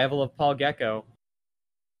also a rival of Paul Gecko.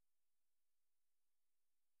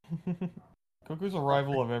 Goku's a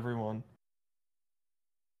rival of everyone.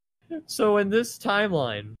 So in this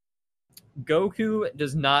timeline, Goku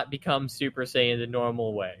does not become Super Saiyan the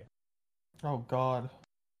normal way. Oh god.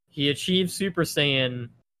 He achieved Super Saiyan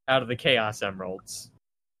out of the Chaos Emeralds.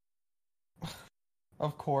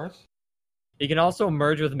 Of course. He can also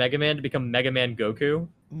merge with Mega Man to become Mega Man Goku.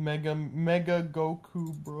 Mega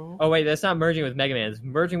Goku, bro. Oh wait, that's not merging with Mega Man. It's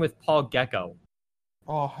merging with Paul Gecko.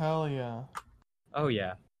 Oh, hell yeah. Oh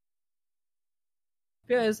yeah.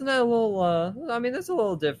 Yeah, isn't that a little? I mean, that's a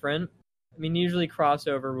little different. I mean, usually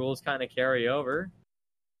crossover rules kind of carry over.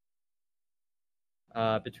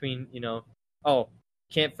 Between oh,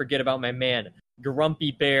 can't forget about my man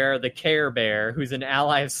Grumpy Bear, the Care Bear, who's an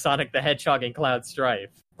ally of Sonic the Hedgehog and Cloud Strife.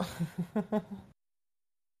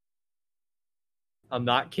 I'm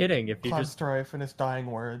not kidding. If you Cloud just Strife in his dying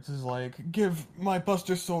words is like, give my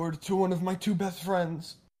Buster Sword to one of my two best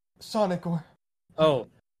friends, Sonic or there's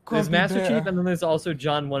Grumpy Master Bear. Chief, and then there's also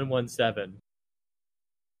John 117.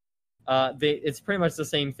 It's pretty much the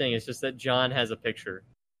same thing. It's just that John has a picture.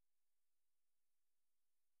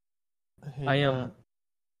 hate I am that.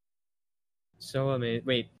 so amazed.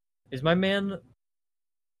 Wait, is my man?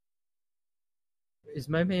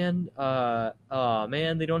 Oh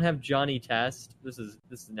man, they don't have Johnny Test. This is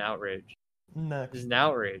an outrage. This Next. is an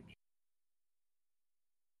outrage.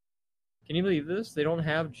 Can you believe this? They don't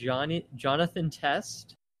have Jonathan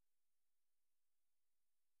Test.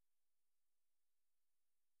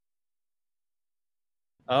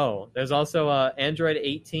 Oh, there's also Android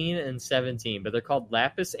 18 and 17, but they're called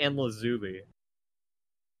Lapis and Lazuli.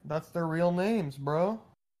 That's their real names, bro.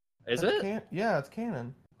 Is That's it? Yeah, it's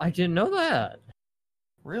canon. I didn't know that.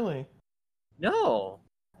 Really? No.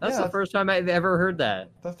 That's Yeah, the first time I've ever heard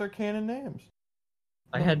that. That's their canon names.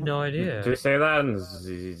 I had no Did you idea. say that in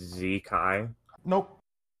Z-Kai? Nope.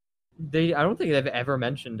 I don't think they've ever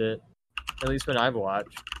mentioned it. At least when I've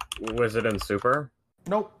watched. Was it in Super?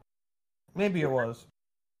 Nope. Maybe it was.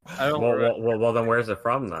 I don't remember. Well, then where's it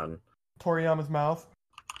from then? Toriyama's mouth.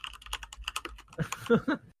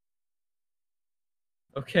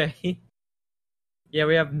 Okay. Yeah,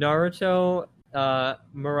 we have Naruto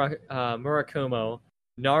Murakumo,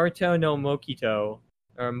 Naruto no Mokito,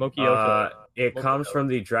 or Mokioto. It comes from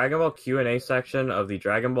the Dragon Ball Q&A section of the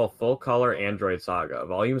Dragon Ball Full Color Android Saga,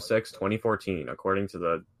 Volume 6, 2014, according to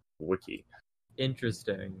the wiki.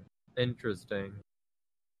 Interesting.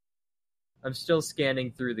 I'm still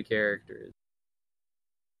scanning through the characters.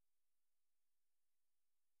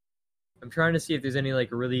 I'm trying to see if there's any like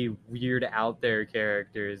really weird out there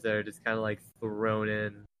characters that are just kind of like thrown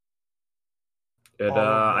in.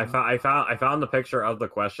 I found the picture of the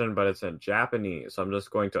question, but it's in Japanese, so I'm just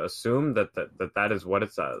going to assume that is what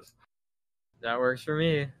it says. That works for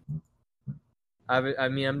me. I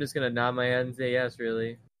mean, I'm just gonna nod my head and say yes,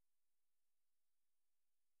 really.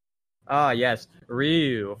 Ah, yes,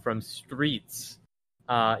 Ryu from Streets.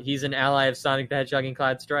 He's an ally of Sonic the Hedgehog and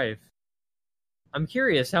Cloud Strife. I'm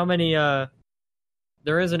curious how many.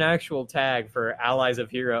 There is an actual tag for allies of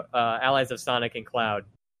Sonic and Cloud.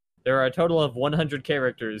 There are a total of 100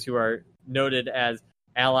 characters who are noted as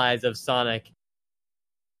allies of Sonic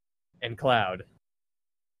and Cloud,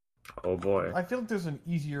 Oh boy. I feel like there's an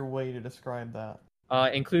easier way to describe that.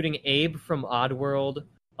 including Abe from Oddworld,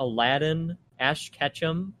 Aladdin, Ash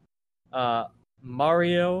Ketchum,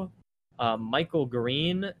 Mario, Michael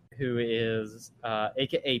Green, who is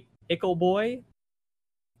aka Pickle Boy.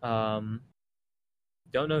 Don't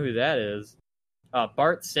know who that is.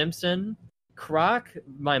 Bart Simpson, Croc,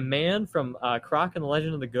 my man from Croc and the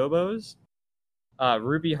Legend of the Gobos,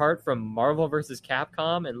 Ruby Hart from Marvel vs.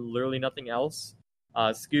 Capcom and literally nothing else,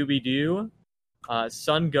 Scooby-Doo,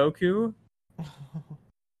 Son Goku.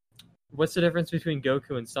 What's the difference between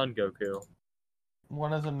Goku and Son Goku?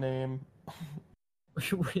 One has a name.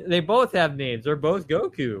 They both have names. They're both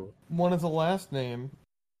Goku. One has a last name.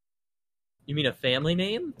 You mean a family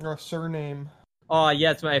name? Or a surname. Oh,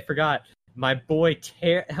 yes, I forgot. My boy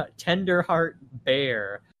Tenderheart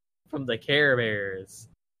Bear from the Care Bears.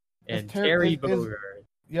 And Terry Bogard.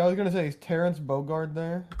 Yeah, I was gonna say, is Terrence Bogard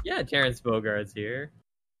there? Yeah, Terrence Bogard's here.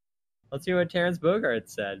 Let's see what Terrence Bogard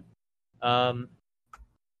said.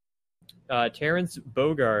 Terrence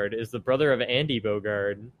Bogard is the brother of Andy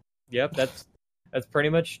Bogard. Yep, that's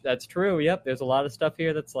that's true. Yep, there's a lot of stuff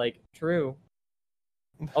here that's like true.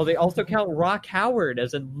 Oh, they also count Rock Howard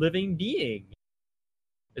as a living being.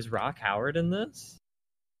 Is Rock Howard in this?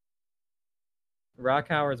 Rock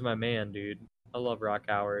Howard's my man, dude. I love Rock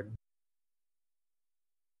Howard.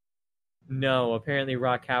 No, apparently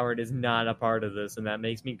Rock Howard is not a part of this, and that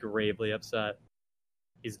makes me gravely upset.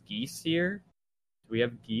 Is Geese here? Do we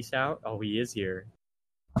have Geese out? Oh, he is here.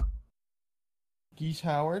 Geese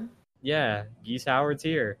Howard? Yeah, Geese Howard's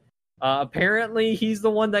here. Apparently he's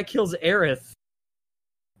the one that kills Aerith.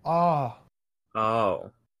 Ah. Oh.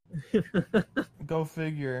 Go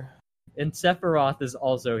figure. And Sephiroth is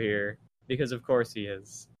also here, because of course he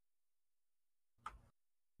is.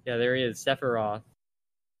 Yeah, there he is, Sephiroth.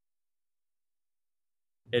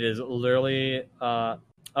 It is literally,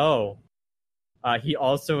 he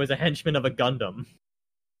also is a henchman of a Gundam.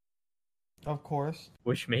 Of course.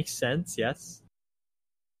 Which makes sense, yes.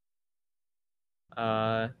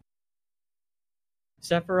 Sephiroth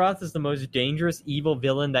is the most dangerous evil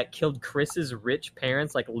villain that killed Chris's rich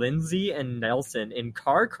parents like Lindsay and Nelson in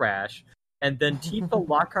car crash, and then Tifa,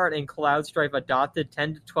 Lockhart, and Cloudstrife adopted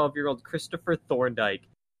 10 to 12-year-old Christopher Thorndyke,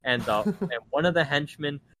 and one of the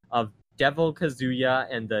henchmen of Devil Kazuya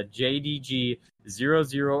and the JDG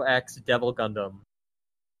 00X Devil Gundam.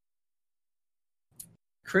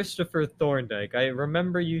 Christopher Thorndyke. I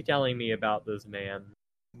remember you telling me about this man.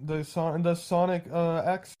 The Sonic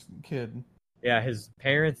X kid. Yeah, his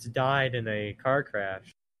parents died in a car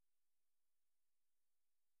crash.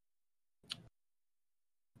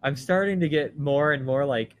 I'm starting to get more and more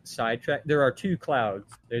like sidetracked. There are two Clouds.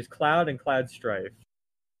 There's Cloud and Cloudstrife.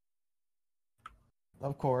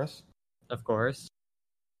 Of course. Of course.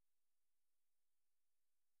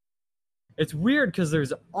 It's weird because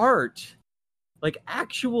there's art. Like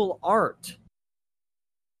actual art.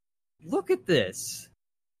 Look at this.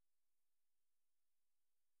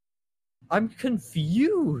 I'm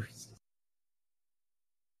confused.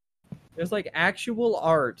 There's like actual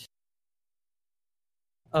art.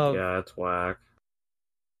 Yeah, it's whack.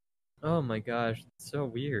 Oh my gosh, it's so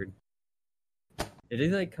weird. Did he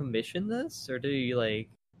like commission this or did he like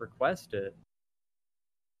request it?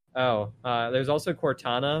 Oh, there's also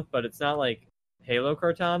Cortana, but it's not like Halo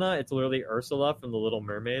Cortana. It's literally Ursula from The Little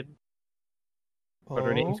Mermaid. But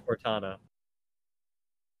her name's Cortana.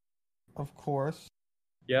 Of course.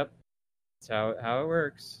 Yep. That's how it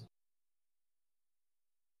works.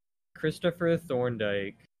 Christopher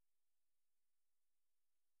Thorndyke.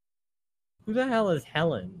 Who the hell is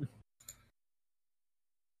Helen?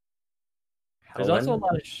 There's also a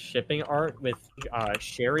lot of shipping art with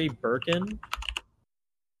Sherry Birkin.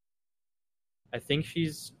 I think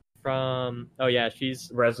she's from... Oh yeah, she's...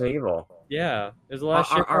 Resident Evil. Yeah, there's a lot of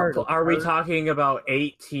ship art. Are we talking about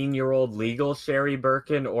 18-year-old legal Sherry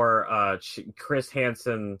Birkin or Chris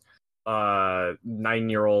Hansen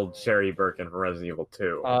 9-year-old Sherry Birkin from Resident Evil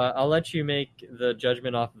 2? I'll let you make the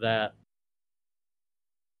judgment off that.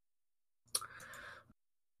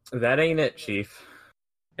 That ain't it, Chief.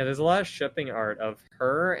 Yeah, there's a lot of shipping art of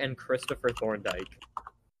her and Christopher Thorndyke.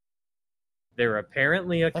 They're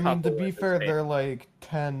apparently a couple. I mean, to be fair, they're like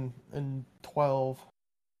 10 and 12.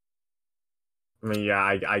 I mean,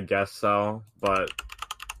 yeah, I guess so, but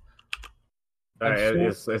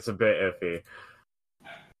it's a bit iffy.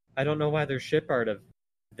 I don't know why there's ship art of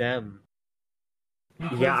them.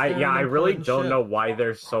 I really don't know why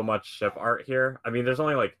there's so much ship art here. I mean, there's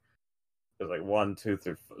like 1, 2,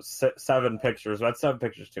 3, 4, 7 pictures. That's 7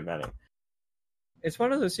 pictures too many. It's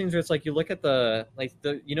one of those things where it's like you look at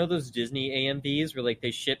those Disney AMVs where like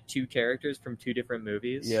they ship 2 characters from 2 different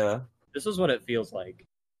movies. Yeah. This is what it feels like.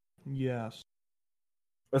 Yes.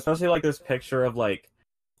 Especially like this picture of like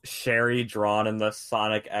Sherry drawn in the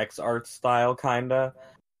Sonic X art style, kinda.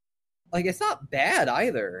 Like it's not bad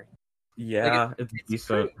either. Yeah, like, it's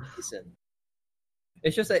decent. Decent.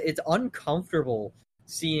 It's just that it's uncomfortable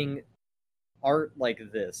seeing art like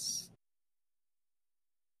this.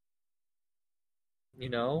 You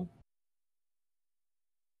know?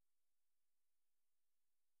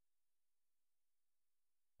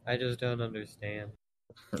 I just don't understand.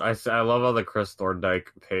 I love how the Chris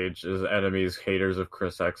Thorndyke page is enemies, haters of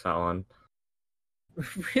Chris X Helen.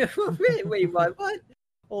 Wait, what?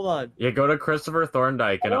 Hold on. Yeah, go to Christopher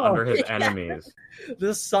Thorndyke and under his yeah. enemies.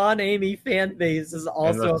 The Son Amy fan base is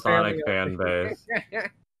also and the Sonic fan base.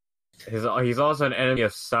 He's also an enemy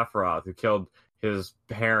of Sephiroth, who killed his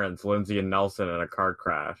parents, Lindsay and Nelson, in a car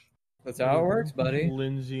crash. That's how it works, buddy.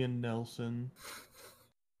 Lindsay and Nelson.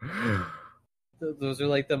 Those are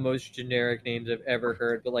like the most generic names I've ever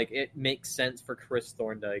heard, but like it makes sense for Chris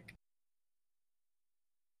Thorndyke.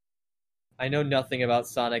 I know nothing about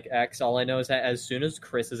Sonic X. All I know is that as soon as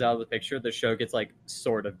Chris is out of the picture, the show gets like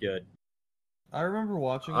sort of good. I remember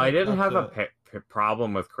watching it. I didn't have a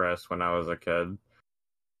problem with Chris when I was a kid.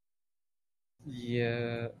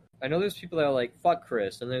 Yeah. I know there's people that are like, fuck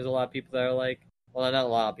Chris, and there's a lot of people that are like, well, not a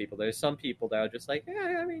lot of people. There's some people that are just like,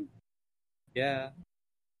 yeah, I mean, yeah.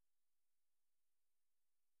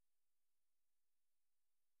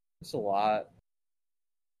 It's a lot.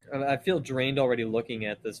 I feel drained already looking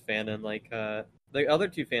at this fan, and like the other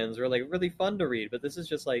 2 fans were like really fun to read, but this is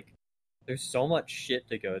just like There's so much shit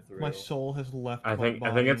to go through. My soul has left I my think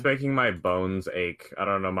body. it's making my bones ache. I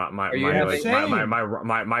don't know Are you having-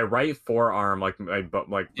 my right forearm, like the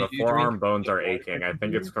Did you forearm drink bones are water aching. I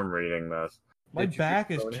think it's from reading this. My Did you back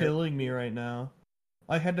get is bonehead? killing me right now.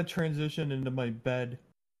 I had to transition into my bed.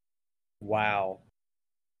 Wow.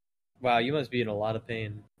 Wow, you must be in a lot of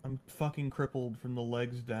pain. I'm fucking crippled from the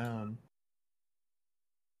legs down.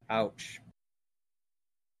 Ouch.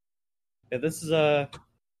 Yeah, this is a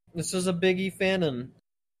Biggie fanon.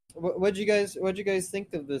 What'd you guys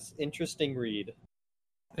think of this interesting read?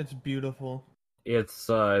 It's beautiful. It's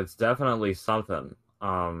definitely something.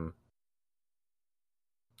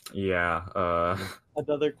 Yeah.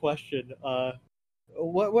 Another question.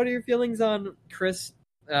 What are your feelings on Chris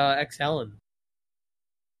X Helen?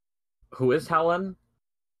 Who is Helen?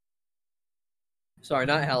 Sorry,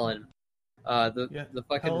 not Helen. The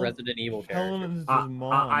fucking Helen- Resident Evil character. Helen is his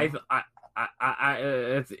mom.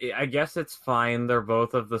 I guess it's fine. They're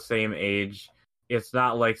both of the same age. It's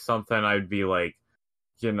not like something I'd be like,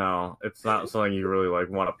 it's not something you really like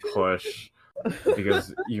want to push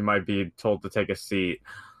because you might be told to take a seat.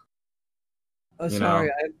 Sorry,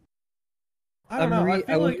 I don't know. I I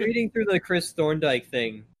feel was like reading through the Chris Thorndike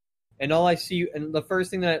thing, and all I see, and the first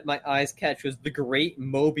thing that my eyes catch was the Great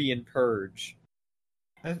Mobian Purge.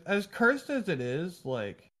 as cursed as it is,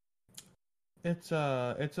 like it's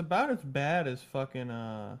about as bad as fucking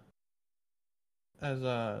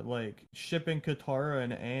like shipping Katara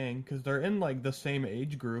and Aang, because they're in like the same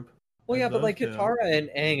age group. Well, as yeah, but those like two. Katara and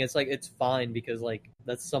Aang, it's like it's fine because like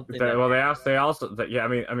that's something. They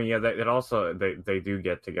do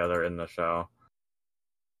get together in the show.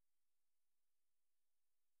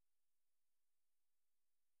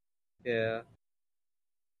 Yeah.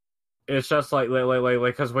 It's just like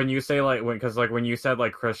because when you say when you said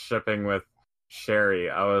like Chris shipping with Sherry,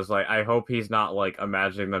 I was like, I hope he's not like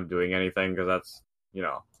imagining them doing anything, because that's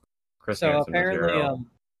Chris So Hansen's apparently, hero.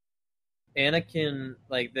 Anakin,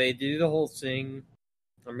 like they do the whole thing.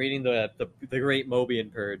 I'm reading the Great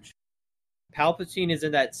Mobian Purge. Palpatine is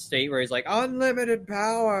in that state where he's like unlimited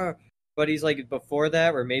power, but he's like before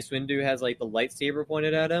that where Mace Windu has like the lightsaber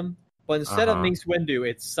pointed at him, but instead of Mace Windu,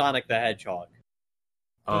 it's Sonic the Hedgehog.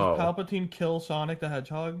 Does Palpatine kill Sonic the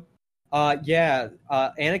Hedgehog? Yeah.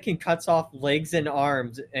 Anakin cuts off legs and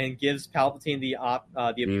arms and gives Palpatine the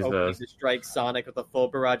opening to strike Sonic with a full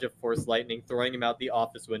barrage of Force lightning, throwing him out the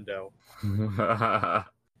office window. I'm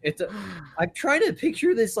trying to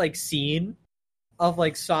picture this like scene of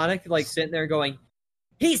like Sonic like sitting there going,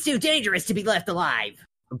 "He's too dangerous to be left alive."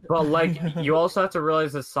 But like, you also have to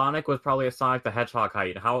realize that Sonic was probably a Sonic the Hedgehog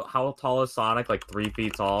height. How tall is Sonic? Like 3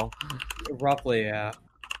 feet tall, roughly. Yeah.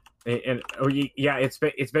 And it's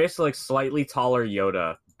basically like slightly taller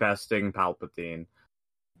Yoda besting Palpatine.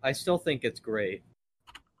 I still think it's great.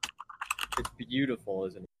 It's beautiful,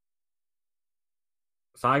 isn't it?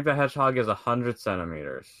 Sonic the Hedgehog is 100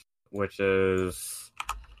 centimeters, which is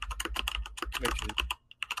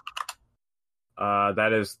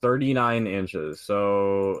that is 39 inches.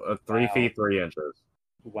 So 3 feet 3 inches.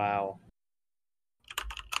 Wow.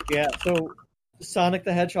 Yeah. So Sonic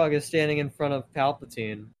the Hedgehog is standing in front of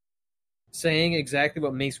Palpatine, saying exactly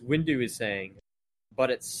what Mace Windu is saying, but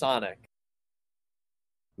it's Sonic.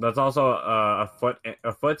 That's also a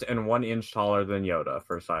foot and 1 inch taller than Yoda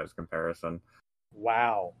for size comparison.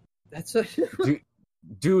 Wow, that's a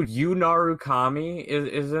dude. Yu Narukami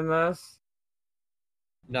is in this.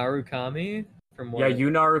 Narukami from what? Yeah, Yu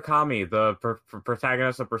Narukami, the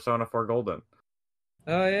protagonist of Persona 4 Golden.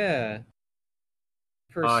 Oh yeah.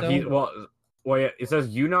 Persona. Well, yeah, it says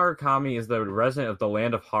Yu Narukami is the resident of the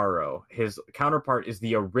land of Haro. His counterpart is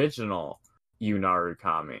the original Yu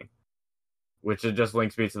Narukami, which it just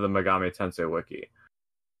links me to the Megami Tensei wiki.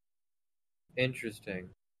 Interesting.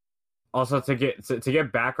 Also, to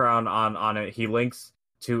get background on it, he links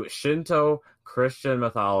to Shinto Christian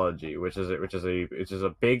mythology, which is a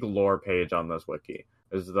big lore page on this wiki.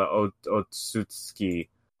 This is the Okutsuki.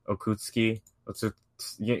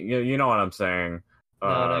 You know what I'm saying.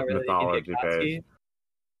 No, really. Mythology page.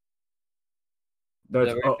 No,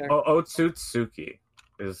 That's Otsutsuki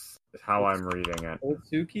is how I'm reading it.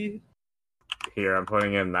 Otsuki? Here, I'm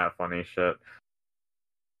putting in that funny shit.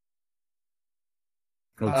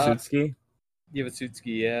 Otsutsuki? Yeah, Otsutsuki,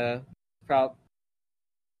 yeah.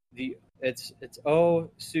 It's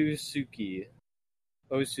Osusuki.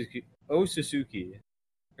 Osusuki.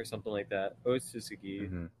 Or something like that. Osusuki.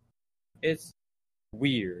 Mm-hmm. It's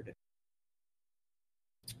weird.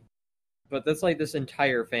 But that's like this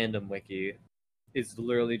entire fandom wiki is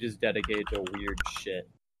literally just dedicated to weird shit.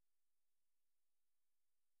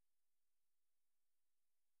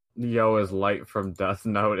 Yo, is Light from Death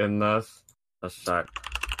Note in this? Let's check.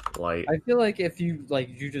 Light. I feel like if you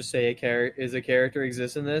just say a character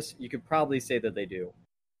exists in this, you could probably say that they do.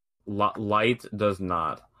 Light does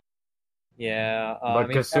not. Yeah, But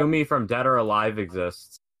Kasumi from Dead or Alive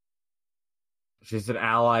exists. She's an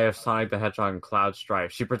ally of Sonic the Hedgehog and Cloud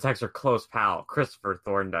Strife. She protects her close pal, Christopher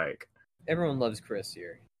Thorndike. everyone loves Chris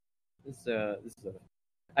here.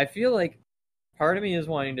 I feel like part of me is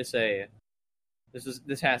wanting to say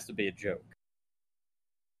this has to be a joke.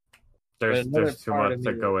 There's another too part much of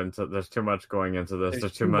to me- go into. There's too much going into this. There's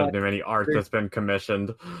There's too too much- many art there's- that's been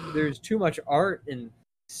commissioned. There's too much art and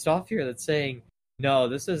stuff here that's saying, no,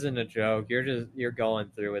 this isn't a joke. You're going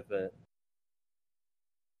through with it.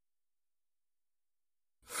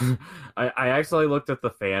 I actually looked at the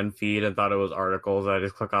fan feed and thought it was articles. I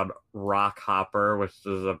just clicked on Rock Hopper, which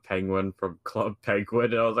is a penguin from Club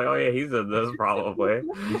Penguin, and I was like, oh yeah, he's in this probably.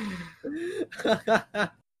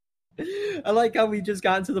 I like how we just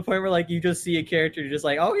gotten to the point where like you just see a character, you're just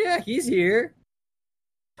like, oh yeah, he's here.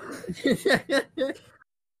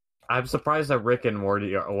 I'm surprised that Rick and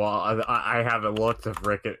Morty are, well, I haven't looked if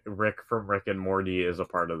Rick from Rick and Morty is a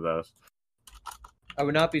part of this. I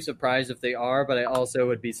would not be surprised if they are, but I also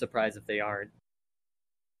would be surprised if they aren't.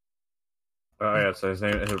 Oh yeah, so his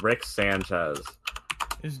name is Rick Sanchez.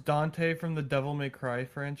 Is Dante from the Devil May Cry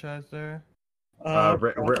franchise there?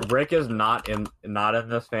 Rick is not in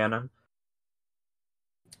this fandom.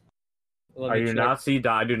 Let Are me you check. not see?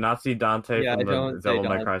 I do not see Dante Yeah, from I the don't say Devil May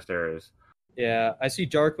Dante. Cry series. Yeah, I see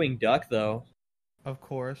Darkwing Duck though. Of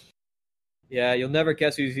course. Yeah, you'll never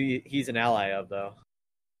guess who he's an ally of though.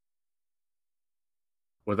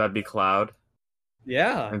 Would that be Cloud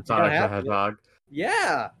Yeah, and you Sonic gotta the have to. Hedgehog?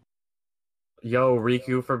 Yeah, Yo,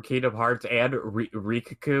 Riku from Kingdom Hearts and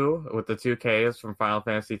Rikuku with the 2 Ks from Final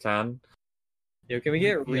Fantasy X. yo, can we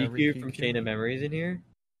get Yeah, Riku from Riku. Chain of Memories in here?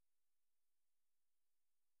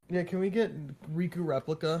 Yeah, can we get Riku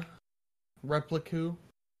Replica? Repliku?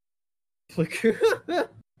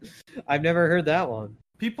 I've never heard that one.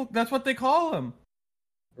 People, that's what they call him.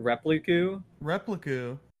 Repliku?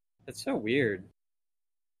 Repliku. That's so weird.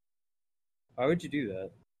 Why would you do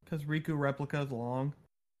that? Because Riku Replica is long.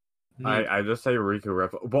 I just say Riku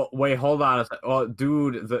Replica. Well, wait, hold on a sec. Oh,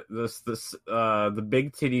 dude, the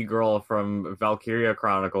big titty girl from Valkyria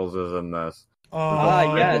Chronicles is in this.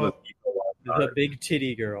 Oh, yeah. The- The big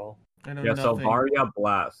titty girl. I know Yeah, so nothing. Varia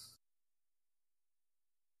Bless.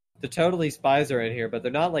 The Totally Spies are in here, but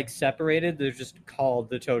they're not like separated. They're just called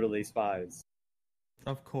the Totally Spies.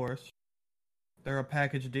 Of course. They're a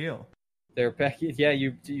package deal. They're yeah.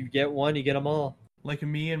 You get one, you get them all. Like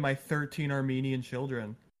me and my 13 Armenian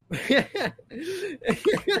children.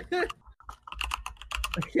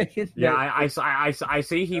 Yeah, I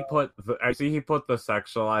see he put the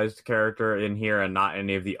sexualized character in here and not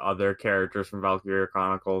any of the other characters from Valkyria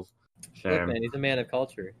Chronicles. Look, Shame. man, he's a man of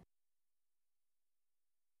culture.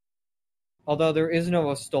 Although there is no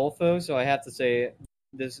Astolfo, so I have to say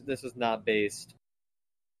this is not based.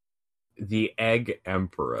 The Egg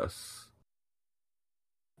Empress is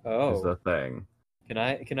Oh, the thing.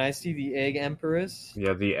 can I see the Egg Empress?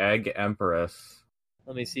 Yeah, the Egg Empress.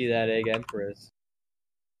 Let me see that Egg Empress.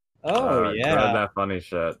 Oh yeah, that funny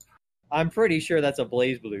shit. I'm pretty sure that's a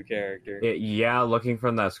Blaze Blue character. Yeah, looking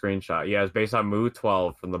from that screenshot. Yeah, it's based on Mu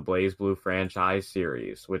 12 from the Blaze Blue franchise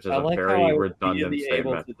series, which is I a like how very I was redundant immediately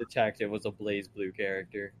able statement. to detect it was a Blaze Blue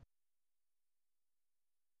character.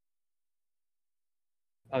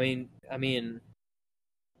 I mean,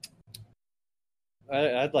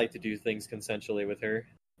 I'd like to do things consensually with her.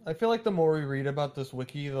 I feel like the more we read about this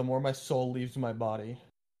wiki, the more my soul leaves my body.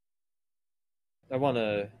 I want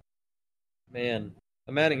to. Man,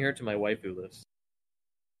 I'm adding her to my waifu list.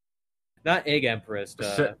 Not Egg Empress,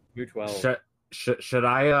 Should- Mu 12. Should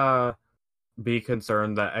I be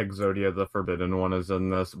concerned that Exodia the Forbidden One is in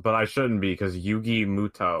this? But I shouldn't be because Yugi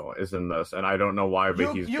Muto is in this, and I don't know why,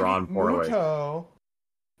 but he's drawn poorly. Muto.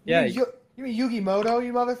 Yeah, You mean Yugi Moto,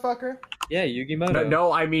 you motherfucker? yeah, Yugimoto.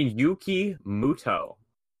 No, I mean Yuki Muto.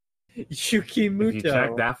 Yuki If you check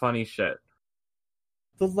Muto. that funny shit.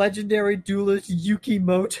 The legendary duelist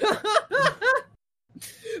Yukimoto.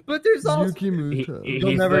 But there's also Yuki Muto.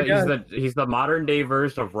 You'll never guess. He's the modern day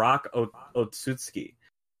version of Rock Otsutsuki.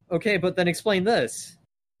 okay, but then explain this.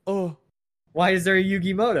 Oh, Why is there a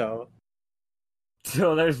Yugimoto?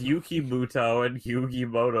 So there's Yuki Muto and Yugi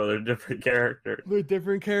Moto. They're different characters. they're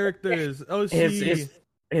different characters. Oh, see.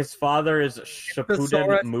 His father is Shippuden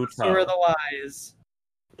Sora Muto. the Wise.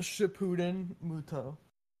 Shippuden Muto.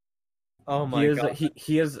 Oh my god.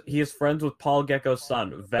 He is friends with Paul Gecko's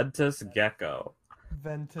son, Ventus Gecko.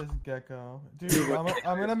 Ventus Gecko. Dude,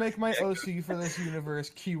 I'm gonna make my OC for this universe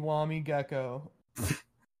Kiwami Gecko.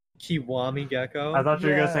 Kiwami Gecko. I thought you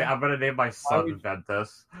were gonna say Yeah. I'm gonna name my son would-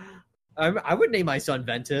 Ventus. I would name my son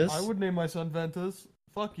Ventus. I would name my son Ventus.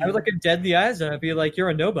 Fuck you. I would look him dead in the eyes and I'd be like, "You're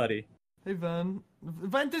a nobody." Hey, Ven.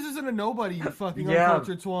 Ventus isn't a nobody, you fucking Yeah,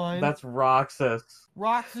 uncultured swine. That's Roxas.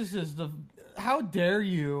 Roxas is the... How dare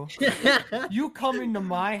you? You come into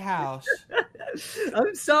my house,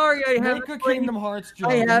 I'm sorry, I make haven't a played. Kingdom Hearts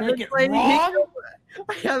joke, I and haven't make it played wrong? Kingdom.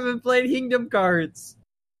 I haven't played Kingdom Cards.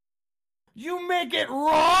 You make it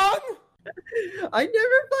wrong? I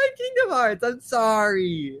never played Kingdom Hearts. I'm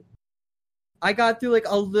sorry. I got through like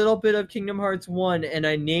a little bit of Kingdom Hearts 1 and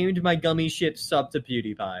I named my gummy ship sub to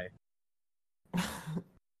PewDiePie.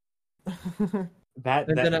 That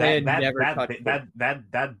And then I had never touched it.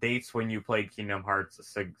 that dates when you played Kingdom Hearts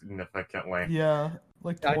significantly. Yeah,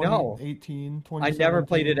 like I know. 2018, I never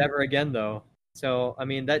played it 2017. ever again though. So, I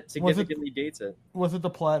mean, that significantly dates it. Was it the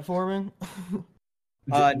platforming?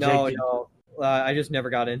 No, Jake, no. I just never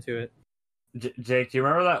got into it. Jake, do you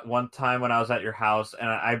remember that one time when I was at your house and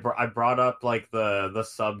I brought up like the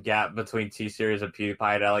sub gap between T Series and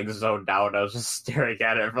PewDiePie and I like zoned out. I was just staring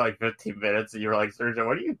at it for like 15 minutes and you were like, Sergio,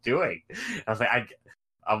 what are you doing? I was like,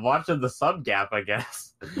 I'm watching the sub gap, I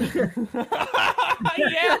guess. Yeah,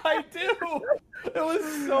 I do. It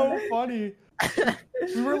was so funny.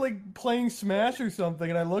 We were like playing Smash or something,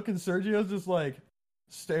 and I look and Sergio's just like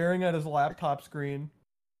staring at his laptop screen.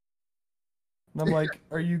 And I'm like,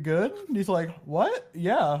 "Are you good?" And he's like, "What?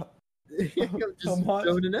 Yeah, I'm just I'm watch-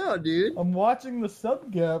 zoning out, dude. I'm watching the sub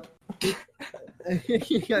gap.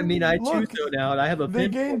 I mean, I too Look, zone out. I have a They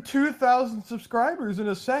pin. gained 2,000 subscribers in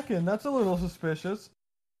a second. That's a little suspicious."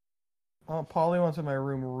 Oh, Polly wants in my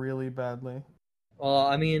room really badly. Well,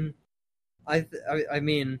 I mean, I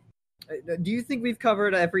mean, do you think we've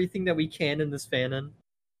covered everything that we can in this fanon?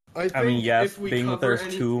 I mean, yes, being that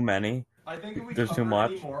there's too many. I think if we There's cover too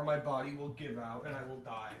much. any more, my body will give out and I will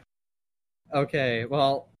die. Okay,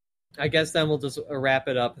 well, I guess then we'll just wrap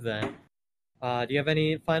it up then. Do you have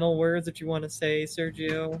any final words that you want to say,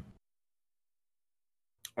 Sergio?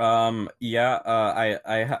 I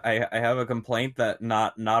have a complaint that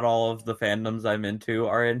not all of the fandoms I'm into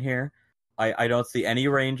are in here. I don't see any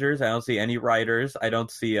Rangers. I don't see any Riders. I don't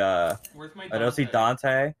see Where's my I don't see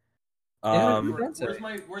Dante. Where's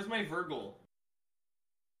my Virgil?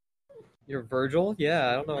 Your Virgil? Yeah,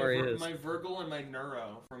 I don't know where he is. My Virgil and my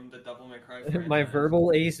Neuro from the Devil May Cry My franchise.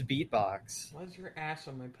 verbal ace beatbox. Why's your ass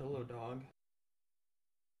on my pillow, dog?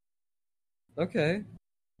 Okay,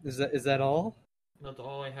 is that all? That's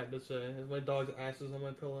all I had to say. Is my dog's ass is on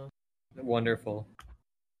my pillow. Wonderful.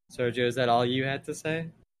 Sergio, is that all you had to say?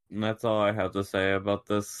 And that's all I have to say about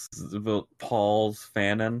this. About Paul's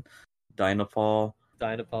fanon, Dynapol.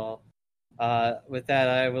 Dynapol. With that,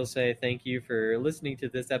 I will say thank you for listening to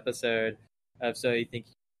this episode of So You Think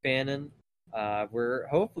You Fanon. We're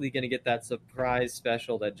hopefully going to get that surprise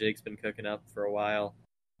special that Jake's been cooking up for a while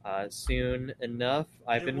soon enough.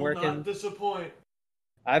 I've been working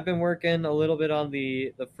a little bit on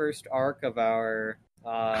the first arc of our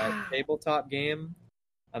tabletop game.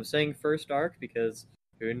 I'm saying first arc because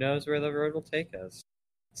who knows where the road will take us.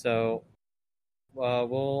 So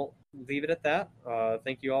we'll leave it at that.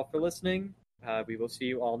 Thank you all for listening. We will see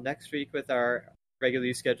you all next week with our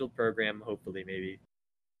regularly scheduled program, hopefully, maybe.